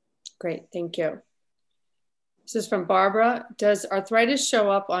 Great, thank you. This is from Barbara. Does arthritis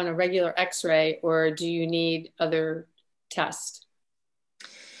show up on a regular x-ray, or do you need other tests?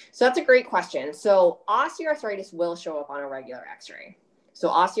 So that's a great question. So osteoarthritis will show up on a regular x-ray. So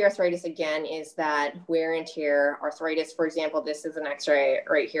osteoarthritis, again, is that wear and tear arthritis. For example, this is an x-ray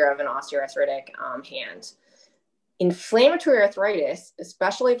right here of an osteoarthritic hand. Inflammatory arthritis,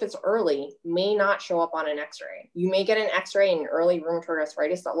 especially if it's early, may not show up on an x-ray. You may get an x-ray in early rheumatoid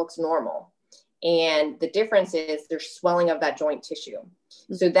arthritis that looks normal. And the difference is there's swelling of that joint tissue.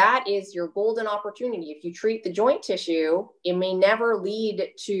 So that is your golden opportunity. If you treat the joint tissue, it may never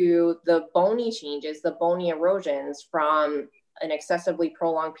lead to the bony changes, the bony erosions from an excessively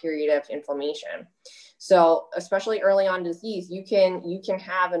prolonged period of inflammation. So especially early on disease, you can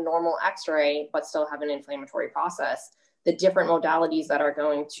have a normal x-ray, but still have an inflammatory process. The different modalities that are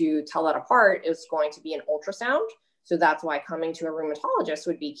going to tell that apart is going to be an ultrasound. So that's why coming to a rheumatologist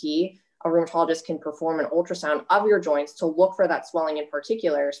would be key. A rheumatologist can perform an ultrasound of your joints to look for that swelling in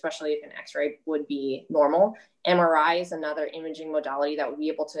particular, especially if an x-ray would be normal. MRI is another imaging modality that would be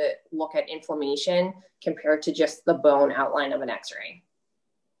able to look at inflammation compared to just the bone outline of an x-ray.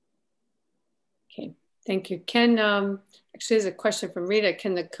 Okay, thank you. Actually there's a question from Rita.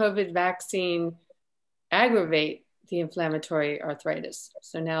 Can the COVID vaccine aggravate the inflammatory arthritis?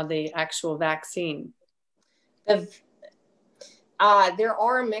 So now the actual vaccine. There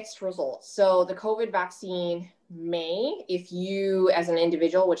are mixed results. So the COVID vaccine may, if you as an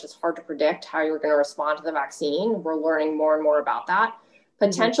individual, which is hard to predict how you're going to respond to the vaccine, we're learning more and more about that,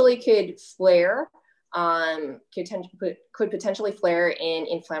 potentially could flare, could potentially flare in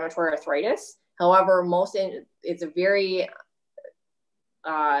inflammatory arthritis. However, it's a very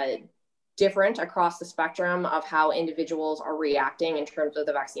different across the spectrum of how individuals are reacting in terms of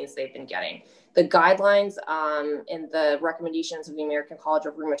the vaccines they've been getting. The guidelines and the recommendations of the American College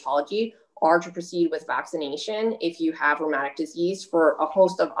of Rheumatology are to proceed with vaccination if you have rheumatic disease for a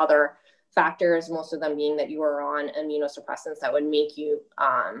host of other factors, most of them being that you are on immunosuppressants that would make you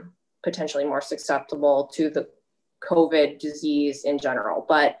potentially more susceptible to the COVID disease in general.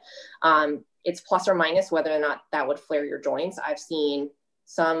 But it's plus or minus whether or not that would flare your joints. I've seen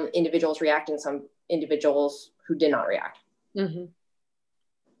some individuals react and some individuals who did not react. Mm-hmm.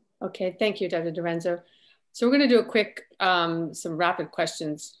 Okay, thank you, Dr. Dorenzo. So we're going to do a quick, some rapid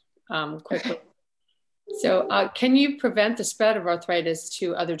questions quickly. So can you prevent the spread of arthritis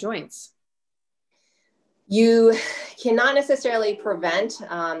to other joints? You cannot necessarily prevent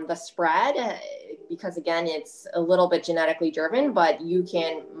the spread because, again, it's a little bit genetically driven, but you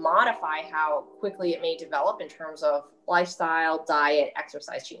can modify how quickly it may develop in terms of lifestyle, diet,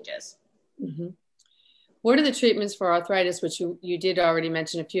 exercise changes. Mm-hmm. What are the treatments for arthritis, which you did already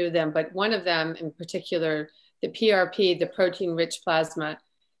mention a few of them, but one of them in particular, the PRP, the protein-rich plasma,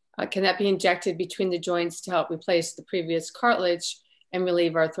 can that be injected between the joints to help replace the previous cartilage and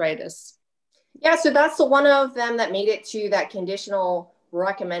relieve arthritis? Yeah, so that's the one of them that made it to that conditional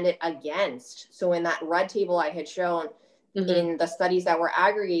recommended against. So in that red table I had shown, in the studies that were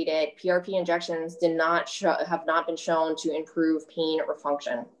aggregated, PRP injections have not been shown to improve pain or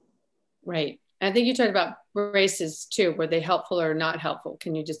function. Right. I think you talked about braces too. Were they helpful or not helpful?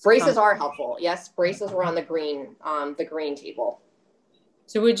 Can you just braces are helpful? Yes, braces were on the green table.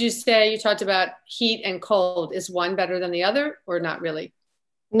 So would you say, you talked about heat and cold, is one better than the other or not really?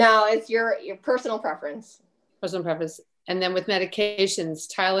 No, it's your personal preference. Personal preference. And then with medications,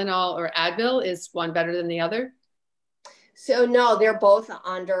 Tylenol or Advil, is one better than the other? So no, they're both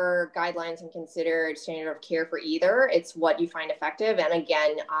under guidelines and considered standard of care for either. It's what you find effective. And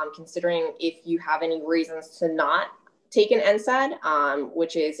again, considering if you have any reasons to not take an NSAID,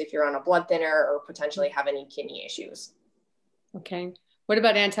 which is if you're on a blood thinner or potentially have any kidney issues. Okay. What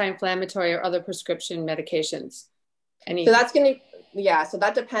about anti-inflammatory or other prescription medications? So that's going to, yeah, so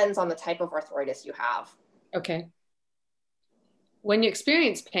that depends on the type of arthritis you have. Okay. When you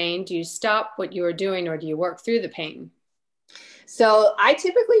experience pain, do you stop what you are doing or do you work through the pain? So I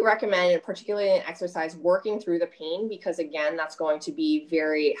typically recommend, particularly in exercise, working through the pain because, again, that's going to be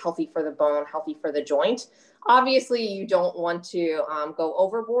very healthy for the bone, healthy for the joint. Obviously, you don't want to go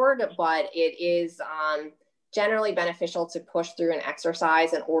overboard, but it is generally beneficial to push through an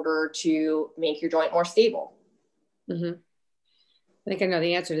exercise in order to make your joint more stable. Mm-hmm. I think I know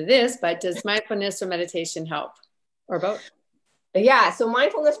the answer to this, but does mindfulness or meditation help, or both? Yeah, so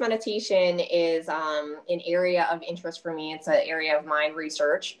mindfulness meditation is an area of interest for me. It's an area of my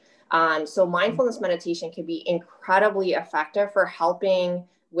research. So mindfulness meditation can be incredibly effective for helping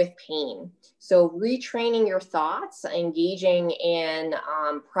with pain. So retraining your thoughts, engaging in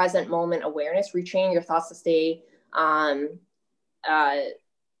present moment awareness, retraining your thoughts to stay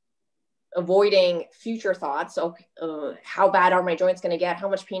avoiding future thoughts. So how bad are my joints going to get? How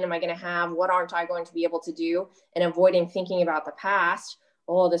much pain am I going to have? What aren't I going to be able to do? And avoiding thinking about the past.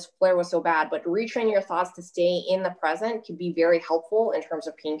 Oh, this flare was so bad. But retraining your thoughts to stay in the present can be very helpful in terms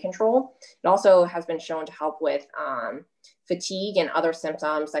of pain control. It also has been shown to help with fatigue and other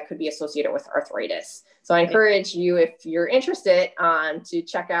symptoms that could be associated with arthritis. So I encourage you, if you're interested, to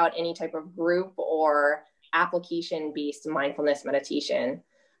check out any type of group or application-based mindfulness meditation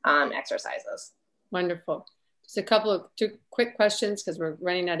exercises. Wonderful. Just two quick questions because we're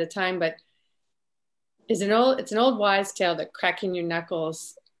running out of time, but it's an old wives' tale that cracking your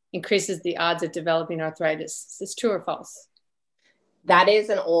knuckles increases the odds of developing arthritis. Is this true or false? That is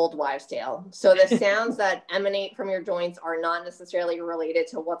an old wives' tale. So the sounds that emanate from your joints are not necessarily related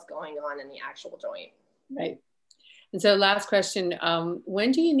to what's going on in the actual joint. Right. And so last question,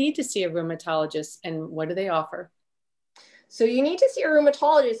 when do you need to see a rheumatologist and what do they offer? So you need to see a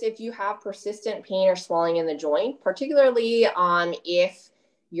rheumatologist if you have persistent pain or swelling in the joint, particularly if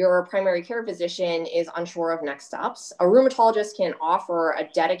your primary care physician is unsure of next steps. A rheumatologist can offer a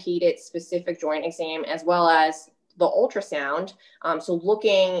dedicated specific joint exam as well as the ultrasound. So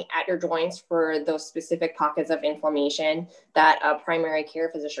looking at your joints for those specific pockets of inflammation that a primary care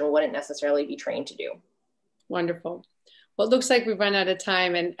physician wouldn't necessarily be trained to do. Wonderful. Well, it looks like we've run out of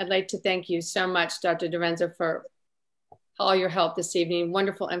time, and I'd like to thank you so much, Dr. DiRenzo, for all your help this evening.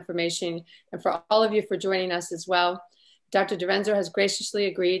 Wonderful information, and for all of you for joining us as well. Dr. DiRenzo has graciously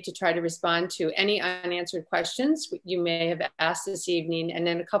agreed to try to respond to any unanswered questions you may have asked this evening, and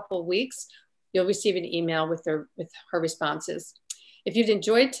in a couple of weeks, you'll receive an email with her responses. If you've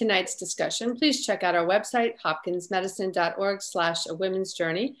enjoyed tonight's discussion, please check out our website, hopkinsmedicine.org/a women's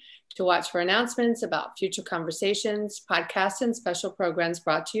journey, to watch for announcements about future conversations, podcasts, and special programs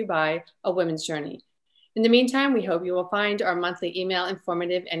brought to you by A Women's Journey. In the meantime, we hope you will find our monthly email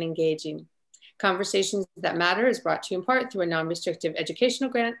informative and engaging. Conversations That Matter is brought to you in part through a non-restrictive educational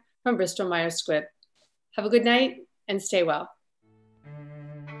grant from Bristol Myers Squibb. Have a good night and stay well.